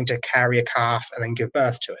of having to carry a calf and then give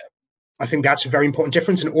birth to it. I think that's a very important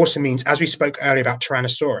difference. And also means, as we spoke earlier about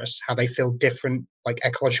Tyrannosaurus, how they fill different like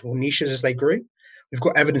ecological niches as they grew. We've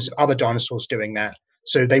got evidence of other dinosaurs doing that.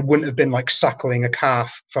 So they wouldn't have been like suckling a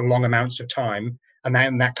calf for long amounts of time, and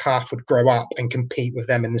then that calf would grow up and compete with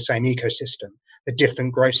them in the same ecosystem. The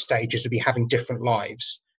different growth stages would be having different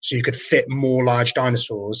lives. So you could fit more large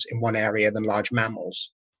dinosaurs in one area than large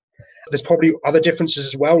mammals. There's probably other differences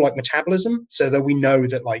as well, like metabolism. So that we know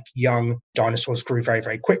that like young dinosaurs grew very,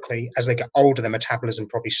 very quickly. As they get older, their metabolism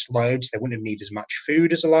probably slowed. So they wouldn't need as much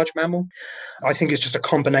food as a large mammal. I think it's just a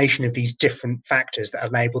combination of these different factors that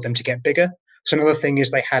enable them to get bigger. So another thing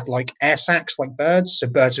is they had like air sacs like birds. So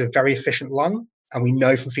birds have a very efficient lung. And we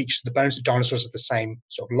know from features of the bones that dinosaurs have the same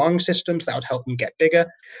sort of lung systems that would help them get bigger.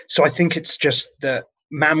 So I think it's just that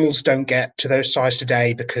mammals don't get to those size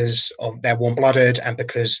today because of they're warm-blooded and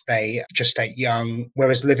because they just stay young,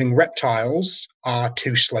 whereas living reptiles are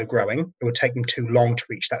too slow growing. It would take them too long to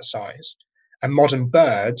reach that size. And modern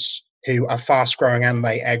birds, who are fast growing and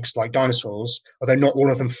lay eggs like dinosaurs, although not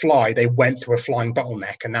all of them fly, they went through a flying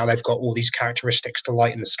bottleneck, and now they've got all these characteristics to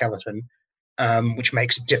lighten the skeleton, which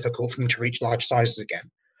makes it difficult for them to reach large sizes again.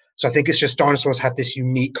 So I think it's just dinosaurs have this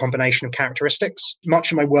unique combination of characteristics.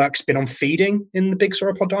 Much of my work's been on feeding in the big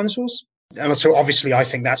sauropod dinosaurs. And so obviously I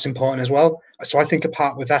think that's important as well. So I think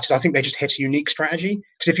apart with that, I think they just hit a unique strategy.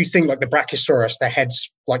 Because if you think like the Brachiosaurus, their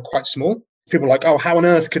head's like quite small. People are like, oh, how on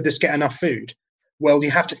earth could this get enough food? Well,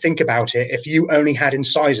 you have to think about it. If you only had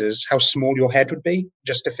incisors, how small your head would be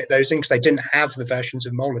just to fit those in, because they didn't have the versions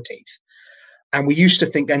of molar teeth. And we used to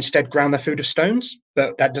think they instead ground their food of stones,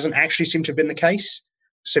 but that doesn't actually seem to have been the case.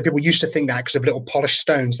 So people used to think that because of little polished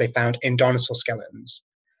stones they found in dinosaur skeletons.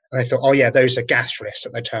 And they thought, oh yeah, those are gastroliths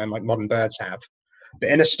that they term like modern birds have. But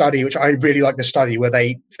in a study, which I really like the study, where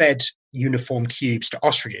they fed uniform cubes to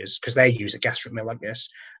ostriches, because they use a gastric mill like this,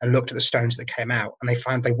 and looked at the stones that came out, and they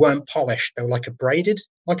found they weren't polished, they were like abraded,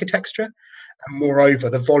 like a texture. And moreover,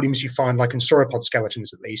 the volumes you find, like in sauropod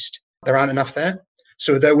skeletons at least, there aren't enough there.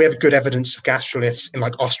 So though we have good evidence of gastroliths in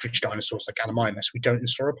like ostrich dinosaurs like Gallimimus, we don't in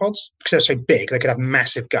sauropods, because they're so big, they could have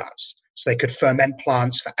massive guts. So they could ferment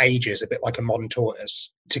plants for ages, a bit like a modern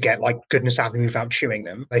tortoise, to get like goodness out of them without chewing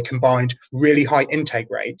them. They combined really high intake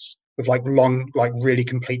rates with like long, like really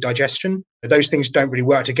complete digestion. Those things don't really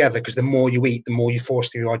work together, because the more you eat, the more you force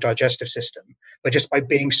through your digestive system. But just by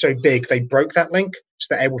being so big, they broke that link. So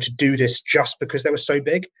they're able to do this just because they were so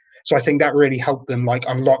big. So I think that really helped them like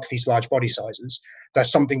unlock these large body sizes.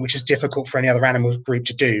 That's something which is difficult for any other animal group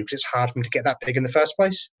to do, because it's hard for them to get that big in the first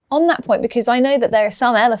place. On that point, because I know that there are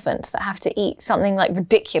some elephants that have to eat something like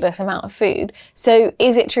ridiculous amount of food. So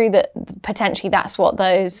is it true that potentially that's what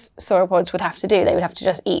those sauropods would have to do? They would have to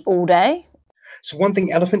just eat all day? So one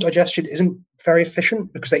thing, elephant digestion isn't very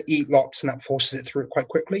efficient because they eat lots and that forces it through it quite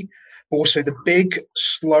quickly. Also, the big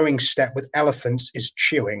slowing step with elephants is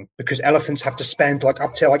chewing, because elephants have to spend like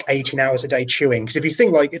up to like 18 hours a day chewing. Because if you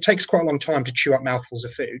think like it takes quite a long time to chew up mouthfuls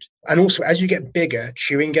of food. And also, as you get bigger,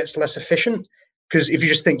 chewing gets less efficient. Because if you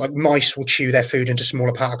just think like mice will chew their food into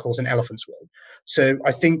smaller particles than elephants will. So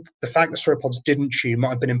I think the fact that sauropods didn't chew might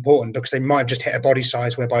have been important, because they might have just hit a body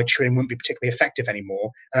size whereby chewing wouldn't be particularly effective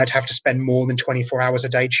anymore. And they'd have to spend more than 24 hours a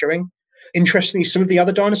day chewing. Interestingly, some of the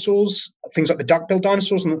other dinosaurs, things like the duck-bill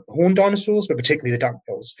dinosaurs and the horned dinosaurs, but particularly the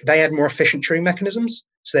duck-bills, they had more efficient chewing mechanisms.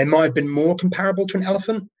 So they might have been more comparable to an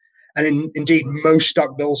elephant. And indeed, most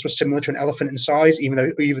duck-bills were similar to an elephant in size,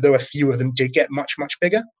 even though a few of them did get much, much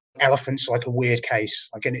bigger. Elephants are like a weird case,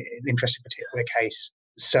 like an interesting particular case.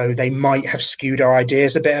 So they might have skewed our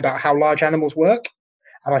ideas a bit about how large animals work.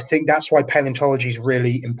 And I think that's why paleontology is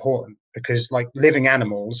really important, because like living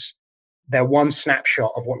animals, they're one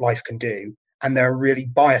snapshot of what life can do. And they're a really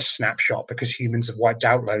biased snapshot because humans have wiped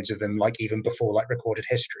out loads of them, like even before like recorded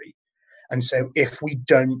history. And so if we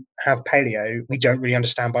don't have paleo, we don't really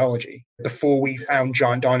understand biology. Before we found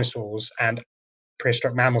giant dinosaurs and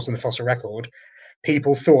prehistoric mammals in the fossil record,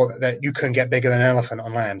 people thought that you couldn't get bigger than an elephant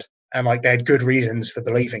on land. And like they had good reasons for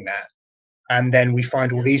believing that. And then we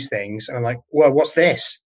find all these things and I'm like, well, what's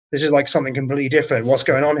this? This is like something completely different. What's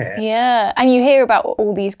going on here? Yeah. And you hear about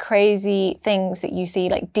all these crazy things that you see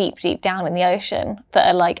like deep, deep down in the ocean that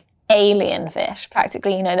are like alien fish,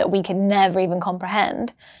 practically, you know, that we can never even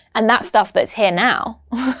comprehend. And that's stuff that's here now.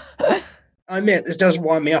 I admit, this does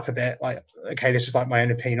wind me up a bit. Like, okay, this is like my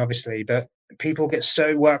own opinion, obviously, but people get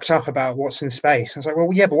so worked up about what's in space. I was like, well,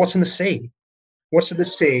 yeah, but what's in the sea? What's in the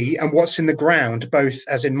sea and what's in the ground, both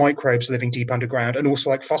as in microbes living deep underground and also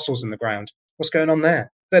like fossils in the ground? What's going on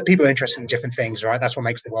there? But people are interested in different things, right? That's what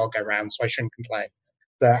makes the world go round, so I shouldn't complain.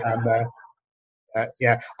 But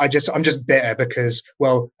yeah, I'm just bitter because,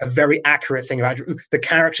 well, a very accurate thing about the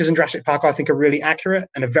characters in Jurassic Park, I think, are really accurate,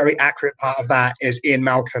 and a very accurate part of that is Ian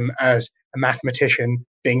Malcolm as a mathematician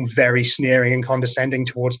being very sneering and condescending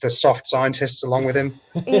towards the soft scientists along with him.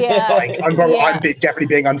 Yeah. Like, I'm definitely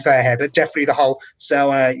being unfair here, but definitely the whole,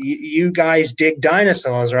 so you guys dig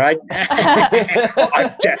dinosaurs, right?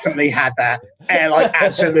 I've definitely had that. And like,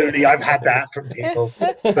 absolutely, I've had that from people.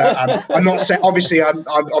 But I'm not saying, obviously, I'm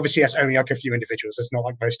obviously that's only like a few individuals. It's not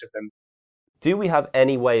like most of them. Do we have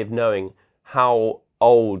any way of knowing how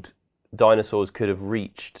old dinosaurs could have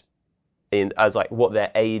reached as like what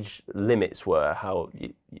their age limits were? How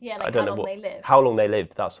long they lived. How long they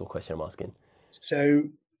lived, that's the question I'm asking. So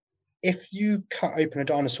if you cut open a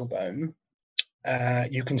dinosaur bone,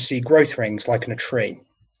 you can see growth rings like in a tree.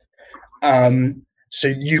 So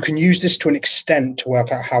you can use this to an extent to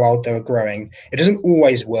work out how old they were growing. It doesn't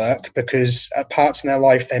always work because at parts in their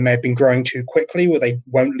life they may have been growing too quickly where they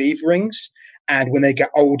won't leave rings. And when they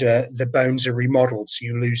get older, the bones are remodeled, so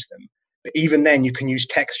you lose them. But even then, you can use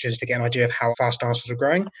textures to get an idea of how fast dinosaurs are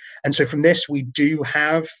growing. And so from this, we do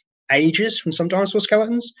have ages from some dinosaur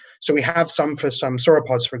skeletons. So we have some for some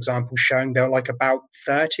sauropods, for example, showing they're like about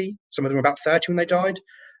 30. Some of them were about 30 when they died.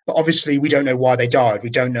 But obviously, we don't know why they died.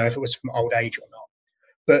 We don't know if it was from old age or not.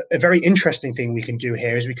 But a very interesting thing we can do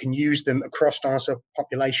here is we can use them across dinosaur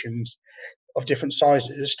populations of different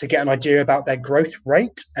sizes to get an idea about their growth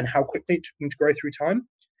rate and how quickly it took them to grow through time.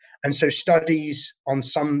 And so studies on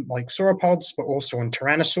some like sauropods, but also on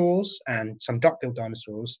tyrannosaurs and some duck-billed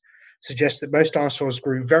dinosaurs suggest that most dinosaurs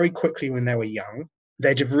grew very quickly when they were young.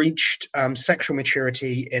 They'd have reached sexual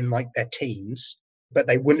maturity in like their teens, but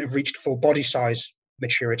they wouldn't have reached full body size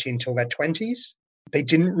maturity until their 20s. They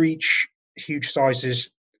didn't reach huge sizes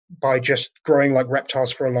by just growing like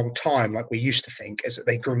reptiles for a long time, like we used to think, is that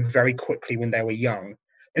they grew very quickly when they were young.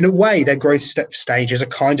 In a way, their growth stages are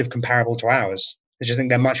kind of comparable to ours. I just think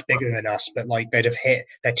they're much bigger than us, but like they'd have hit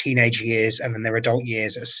their teenage years and then their adult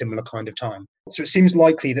years at a similar kind of time. So it seems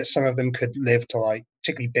likely that some of them could live to like,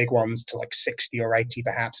 particularly big ones, to like 60 or 80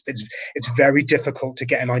 perhaps. But it's very difficult to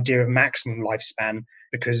get an idea of maximum lifespan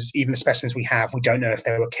because even the specimens we have, we don't know if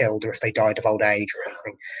they were killed or if they died of old age or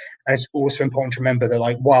anything. And it's also important to remember that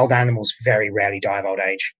like wild animals very rarely die of old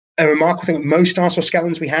age. A remarkable thing, most dinosaur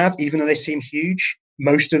skeletons we have, even though they seem huge,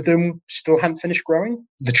 most of them still hadn't finished growing.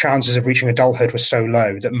 The chances of reaching adulthood were so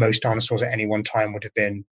low that most dinosaurs at any one time would have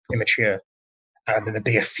been immature. And then there'd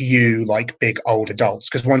be a few like big old adults,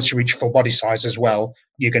 because once you reach full body size as well,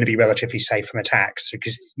 you're going to be relatively safe from attacks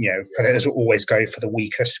because, you know, predators will always go for the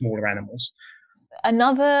weaker, smaller animals.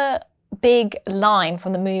 Another big line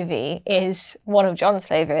from the movie is one of John's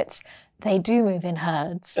favourites. They do move in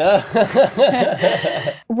herds.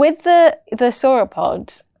 With the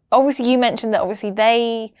sauropods, obviously you mentioned that obviously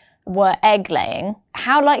they were egg laying.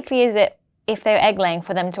 How likely is it, if they were egg laying,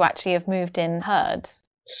 for them to actually have moved in herds?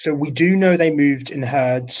 So we do know they moved in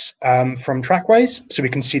herds from trackways. So we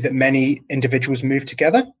can see that many individuals moved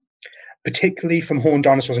together. Particularly from horned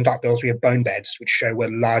dinosaurs and duckbills, we have bone beds, which show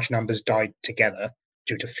where large numbers died together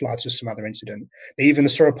due to floods or some other incident. But even the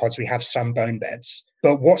sauropods, we have some bone beds.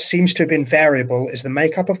 But what seems to have been variable is the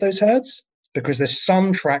makeup of those herds, because there's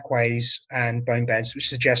some trackways and bone beds which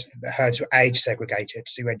suggest that the herds were age segregated.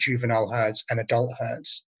 So you had juvenile herds and adult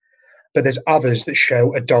herds. But there's others that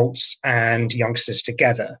show adults and youngsters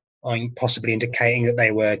together, possibly indicating that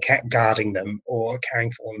they were kept guarding them or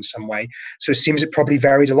caring for them in some way. So it seems it probably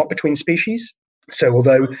varied a lot between species. So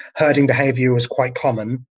although herding behavior was quite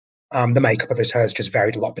common, the makeup of those herds just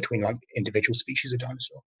varied a lot between like individual species of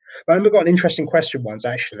dinosaur. But I remember got an interesting question once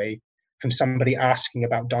actually from somebody asking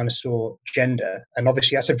about dinosaur gender. And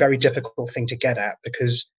obviously that's a very difficult thing to get at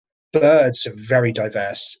because birds are very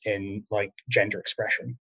diverse in like gender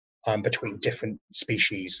expression. Between different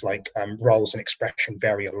species, like roles and expression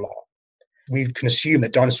vary a lot. We can assume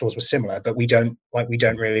that dinosaurs were similar, but we don't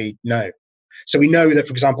really know. So we know that,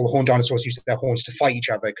 for example, horned dinosaurs used their horns to fight each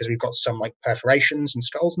other because we've got some like perforations and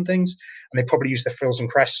skulls and things, and they probably use their frills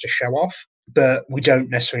and crests to show off. But we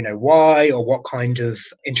don't necessarily know why or what kind of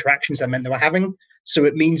interactions that meant they were having. So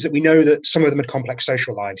it means that we know that some of them had complex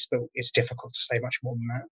social lives, but it's difficult to say much more than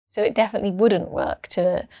that. So it definitely wouldn't work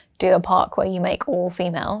to do a park where you make all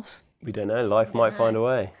females. We don't know. Life might find a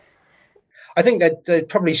way. I think they'd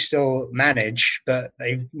probably still manage, but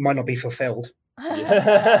they might not be fulfilled. But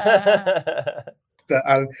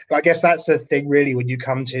I guess that's the thing, really, when you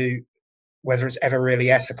come to whether it's ever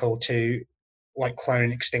really ethical to like clone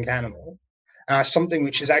an extinct animal. Something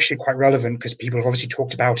which is actually quite relevant because people have obviously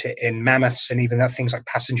talked about it in mammoths and even things like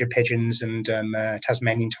passenger pigeons and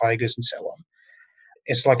Tasmanian tigers and so on.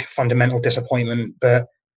 It's like a fundamental disappointment, but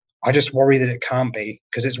I just worry that it can't be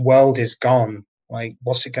because its world is gone. Like,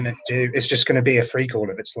 what's it going to do? It's just going to be a freak all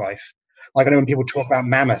of its life. Like, I know when people talk about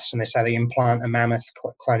mammoths and they say they implant a mammoth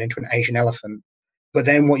clone into an Asian elephant, But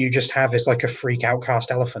then what you just have is like a freak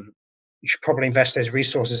outcast elephant. You should probably invest those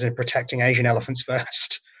resources in protecting Asian elephants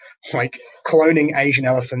first. Like cloning Asian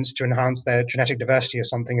elephants to enhance their genetic diversity or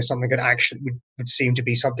something is something that actually would seem to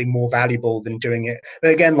be something more valuable than doing it.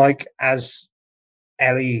 But again, like as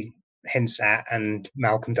Ellie hints at and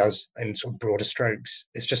Malcolm does in sort of broader strokes,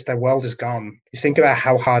 it's just their world is gone. You think about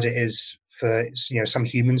how hard it is for some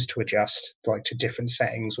humans to adjust like to different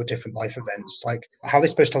settings or different life events. Like how are they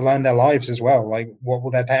supposed to learn their lives as well? Like what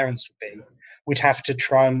will their parents be? We'd have to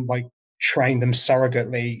try and like train them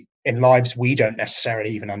surrogately in lives we don't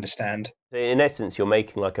necessarily even understand. In essence, you're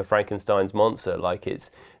making like a Frankenstein's monster. Like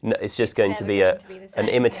it's just going to be an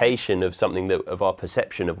imitation of something of our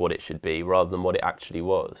perception of what it should be, rather than what it actually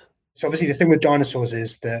was. So obviously the thing with dinosaurs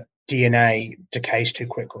is that DNA decays too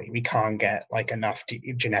quickly. We can't get like enough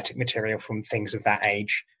genetic material from things of that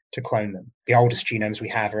age to clone them. The oldest genomes we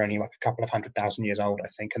have are only like a couple of 100,000 years old, I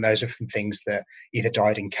think, and those are from things that either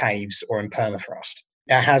died in caves or in permafrost.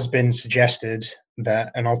 It has been suggested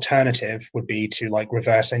that an alternative would be to like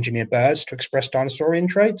reverse engineer birds to express dinosaurian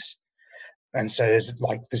traits. And so there's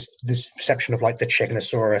like this perception of like the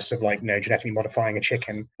Chickenosaurus of like, genetically modifying a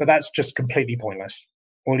chicken, but that's just completely pointless.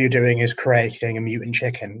 All you're doing is creating a mutant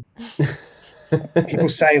chicken. People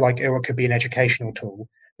say like, oh, it could be an educational tool.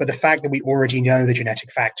 But the fact that we already know the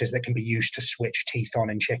genetic factors that can be used to switch teeth on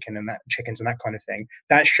in chickens and that kind of thing,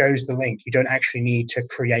 that shows the link. You don't actually need to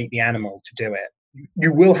create the animal to do it.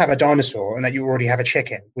 You will have a dinosaur and that you already have a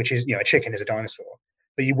chicken, which is, a chicken is a dinosaur.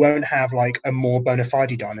 But you won't have like a more bona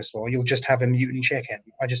fide dinosaur. You'll just have a mutant chicken.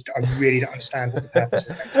 I really don't understand what the purpose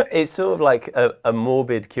is. It's sort of like a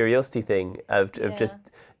morbid curiosity thing of just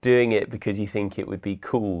doing it because you think it would be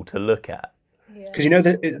cool to look at. Because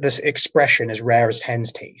this expression as rare as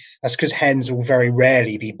hen's teeth. That's because hens will very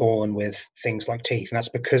rarely be born with things like teeth, and that's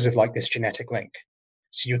because of like this genetic link.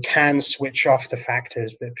 So you can switch off the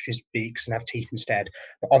factors that produce beaks and have teeth instead.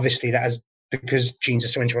 But obviously because genes are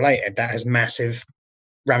so interrelated, that has massive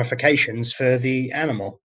ramifications for the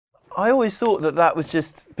animal. I always thought that was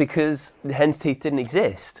just because hen's teeth didn't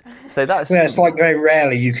exist. So that's it's like very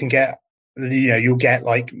rarely you can get you'll get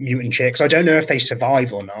like mutant chicks. I don't know if they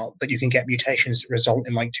survive or not, but you can get mutations that result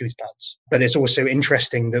in like tooth buds. But it's also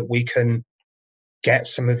interesting that we can get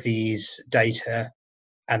some of these data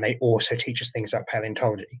and they also teach us things about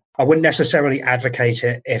paleontology. I wouldn't necessarily advocate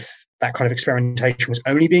it if that kind of experimentation was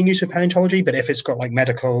only being used for paleontology, but if it's got like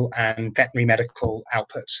medical and veterinary medical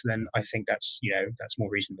outputs, then I think that's more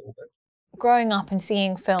reasonable. But growing up and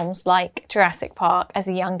seeing films like Jurassic Park as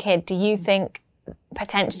a young kid, do you think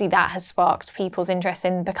potentially that has sparked people's interest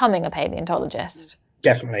in becoming a paleontologist?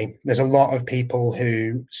 Definitely. There's a lot of people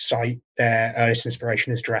who cite their earliest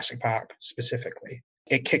inspiration as Jurassic Park specifically.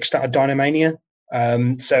 It kickstarted Dinomania.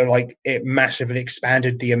 So like it massively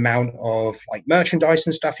expanded the amount of like merchandise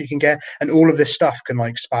and stuff you can get, and all of this stuff can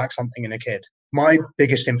like spark something in a kid. My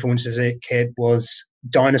biggest influence as a kid was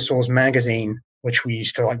Dinosaurs magazine, which we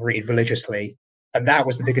used to like read religiously, and that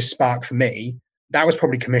was the biggest spark for me. That was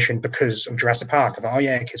probably commissioned because of Jurassic Park. I thought, oh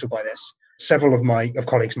yeah, kids will buy this. Several of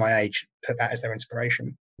colleagues my age put that as their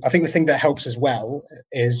inspiration. I think the thing that helps as well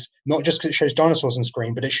is not just because it shows dinosaurs on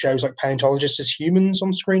screen, but it shows like paleontologists as humans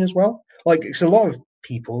on screen as well. Like it's a lot of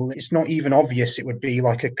people, it's not even obvious it would be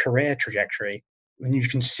like a career trajectory. And you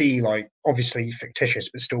can see like obviously fictitious,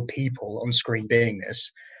 but still people on screen being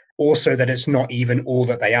this. Also that it's not even all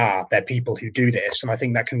that they are. They're people who do this. And I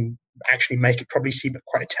think that can actually make it probably seem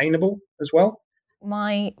quite attainable as well.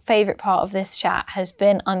 My favourite part of this chat has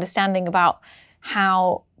been understanding about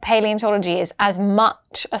how paleontology is as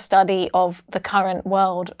much a study of the current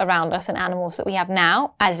world around us and animals that we have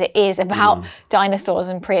now as it is about dinosaurs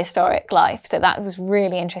and prehistoric life. So that was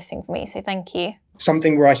really interesting for me. So thank you.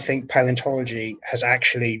 Something where I think paleontology has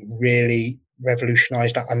actually really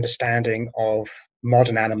revolutionized our understanding of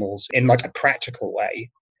modern animals in like a practical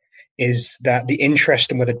way is that the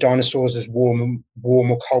interest in whether dinosaurs is warm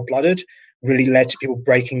or cold-blooded really led to people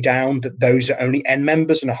breaking down that those are only end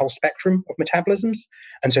members in a whole spectrum of metabolisms.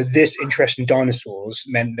 And so this interest in dinosaurs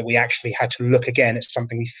meant that we actually had to look again at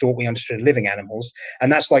something we thought we understood in living animals.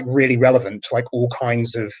 And that's like really relevant to like all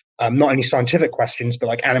kinds of not only scientific questions, but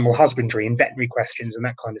like animal husbandry and veterinary questions and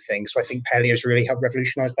that kind of thing. So I think paleo's really helped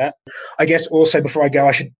revolutionize that. I guess also before I go,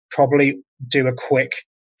 I should probably do a quick,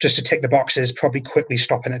 just to tick the boxes, probably quickly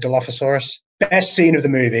stopping at Dilophosaurus. Best scene of the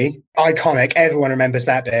movie, iconic, everyone remembers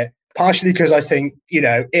that bit. Partially because I think,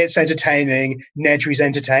 it's entertaining, Nedry's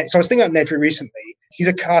entertaining. So I was thinking about Nedry recently. He's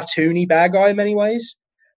a cartoony bad guy in many ways,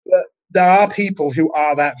 but there are people who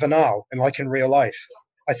are that banal and like in real life.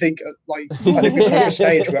 I think we've come to a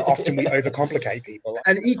stage where often we overcomplicate people.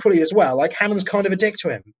 And equally as well, like Hammond's kind of a dick to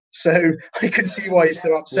him. So I could see why he's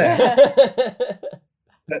so upset. Yeah.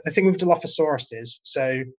 The thing with Dilophosaurus is,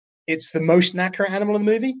 so it's the most inaccurate animal in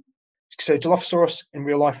the movie. So Dilophosaurus in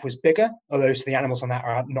real life was bigger, although the animals on that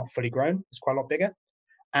are not fully grown. It's quite a lot bigger.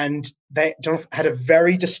 And they had a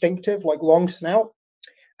very distinctive, like, long snout.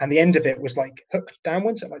 And the end of it was like hooked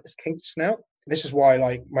downwards at like this kinked snout. This is why,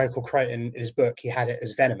 like, Michael Crichton in his book, he had it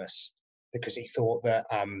as venomous, because he thought that,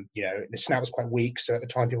 the snout was quite weak. So at the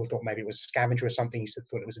time, people thought maybe it was a scavenger or something. He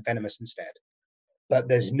thought it was venomous instead. But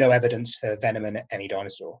there's no evidence for venom in any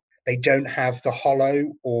dinosaur. They don't have the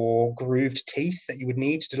hollow or grooved teeth that you would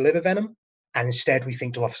need to deliver venom. And instead, we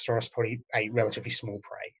think Dilophosaurus probably ate relatively small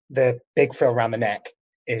prey. The big frill around the neck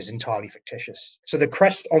is entirely fictitious. So the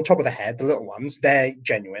crest on top of the head, the little ones, they're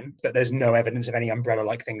genuine, but there's no evidence of any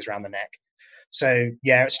umbrella-like things around the neck. So,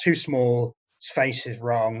 yeah, it's too small. Its face is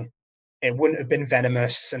wrong. It wouldn't have been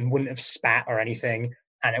venomous and wouldn't have spat or anything,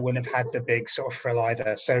 and it wouldn't have had the big sort of frill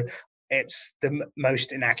either. So it's the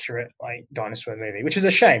most inaccurate, like, dinosaur movie, which is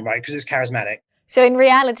a shame, right? Because it's charismatic. So in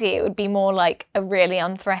reality, it would be more like a really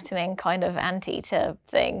unthreatening kind of anteater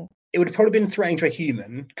thing. It would have probably been threatening to a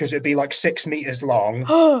human because it'd be like 6 meters long,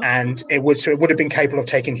 and it would have been capable of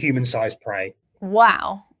taking human-sized prey.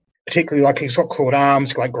 Wow. Particularly, like, it's got clawed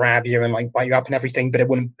arms, like grab you and like bite you up and everything, but it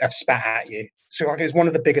wouldn't have spat at you. So, like, it was one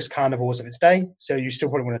of the biggest carnivores of its day. So you still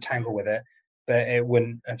probably want to tangle with it, but it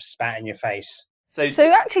wouldn't have spat in your face. So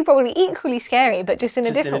actually, probably equally scary, but just in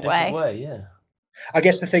a different way. Yeah. I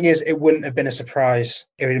guess the thing is, it wouldn't have been a surprise.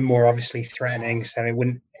 It would have been more obviously threatening, so it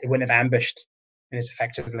wouldn't have ambushed as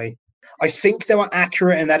effectively. I think they were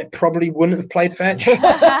accurate in that it probably wouldn't have played fetch.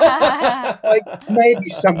 Like, maybe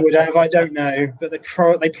some would have, I don't know, but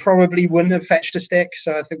they probably wouldn't have fetched a stick.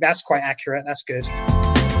 So I think that's quite accurate. That's good.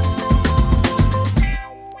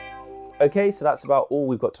 Okay, so that's about all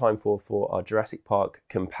we've got time for our Jurassic Park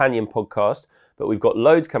companion podcast. But we've got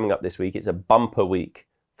loads coming up this week. It's a bumper week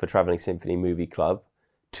for Travelling Symphony Movie Club.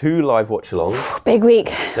 2 live watch-alongs. Big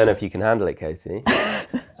week. Don't know if you can handle it, Katie.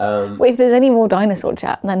 Wait, if there's any more dinosaur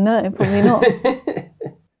chat, then no, probably not.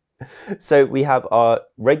 So we have our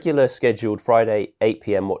regular scheduled Friday 8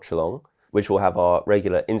 p.m. watch-along, which will have our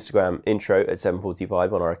regular Instagram intro at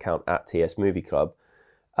 7:45 on our account at TS Movie Club.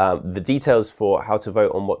 The details for how to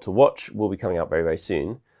vote on what to watch will be coming out very, very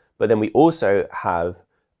soon. But then we also have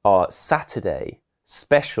our Saturday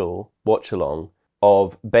special watch-along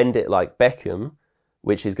of Bend It Like Beckham,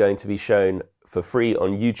 which is going to be shown for free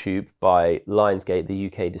on YouTube by Lionsgate, the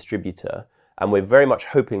UK distributor. And we're very much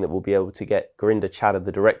hoping that we'll be able to get Gurinder Chadha,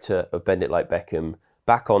 the director of Bend It Like Beckham,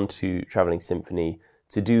 back onto Travelling Symphony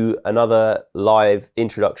to do another live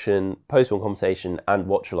introduction, post-film conversation and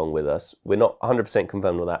watch-along with us. We're not 100%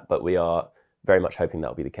 confirmed on that, but we are very much hoping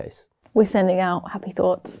that'll be the case. We're sending out happy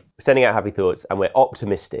thoughts. We're sending out happy thoughts and we're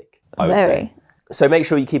optimistic, I would say. So make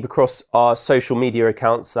sure you keep across our social media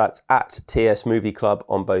accounts. That's at TS Movie Club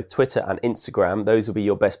on both Twitter and Instagram. Those will be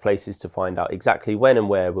your best places to find out exactly when and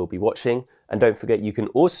where we'll be watching. And don't forget, you can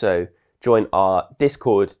also join our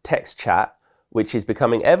Discord text chat, which is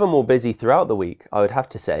becoming ever more busy throughout the week, I would have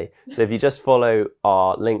to say. So if you just follow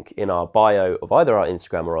our link in our bio of either our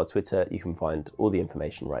Instagram or our Twitter, you can find all the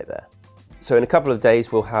information right there. So in a couple of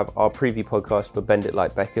days, we'll have our preview podcast for Bend It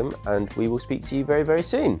Like Beckham, and we will speak to you very, very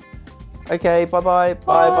soon. Okay, bye-bye.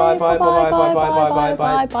 Bye, bye, bye, bye, bye, bye, bye, bye,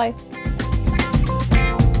 bye, bye, bye.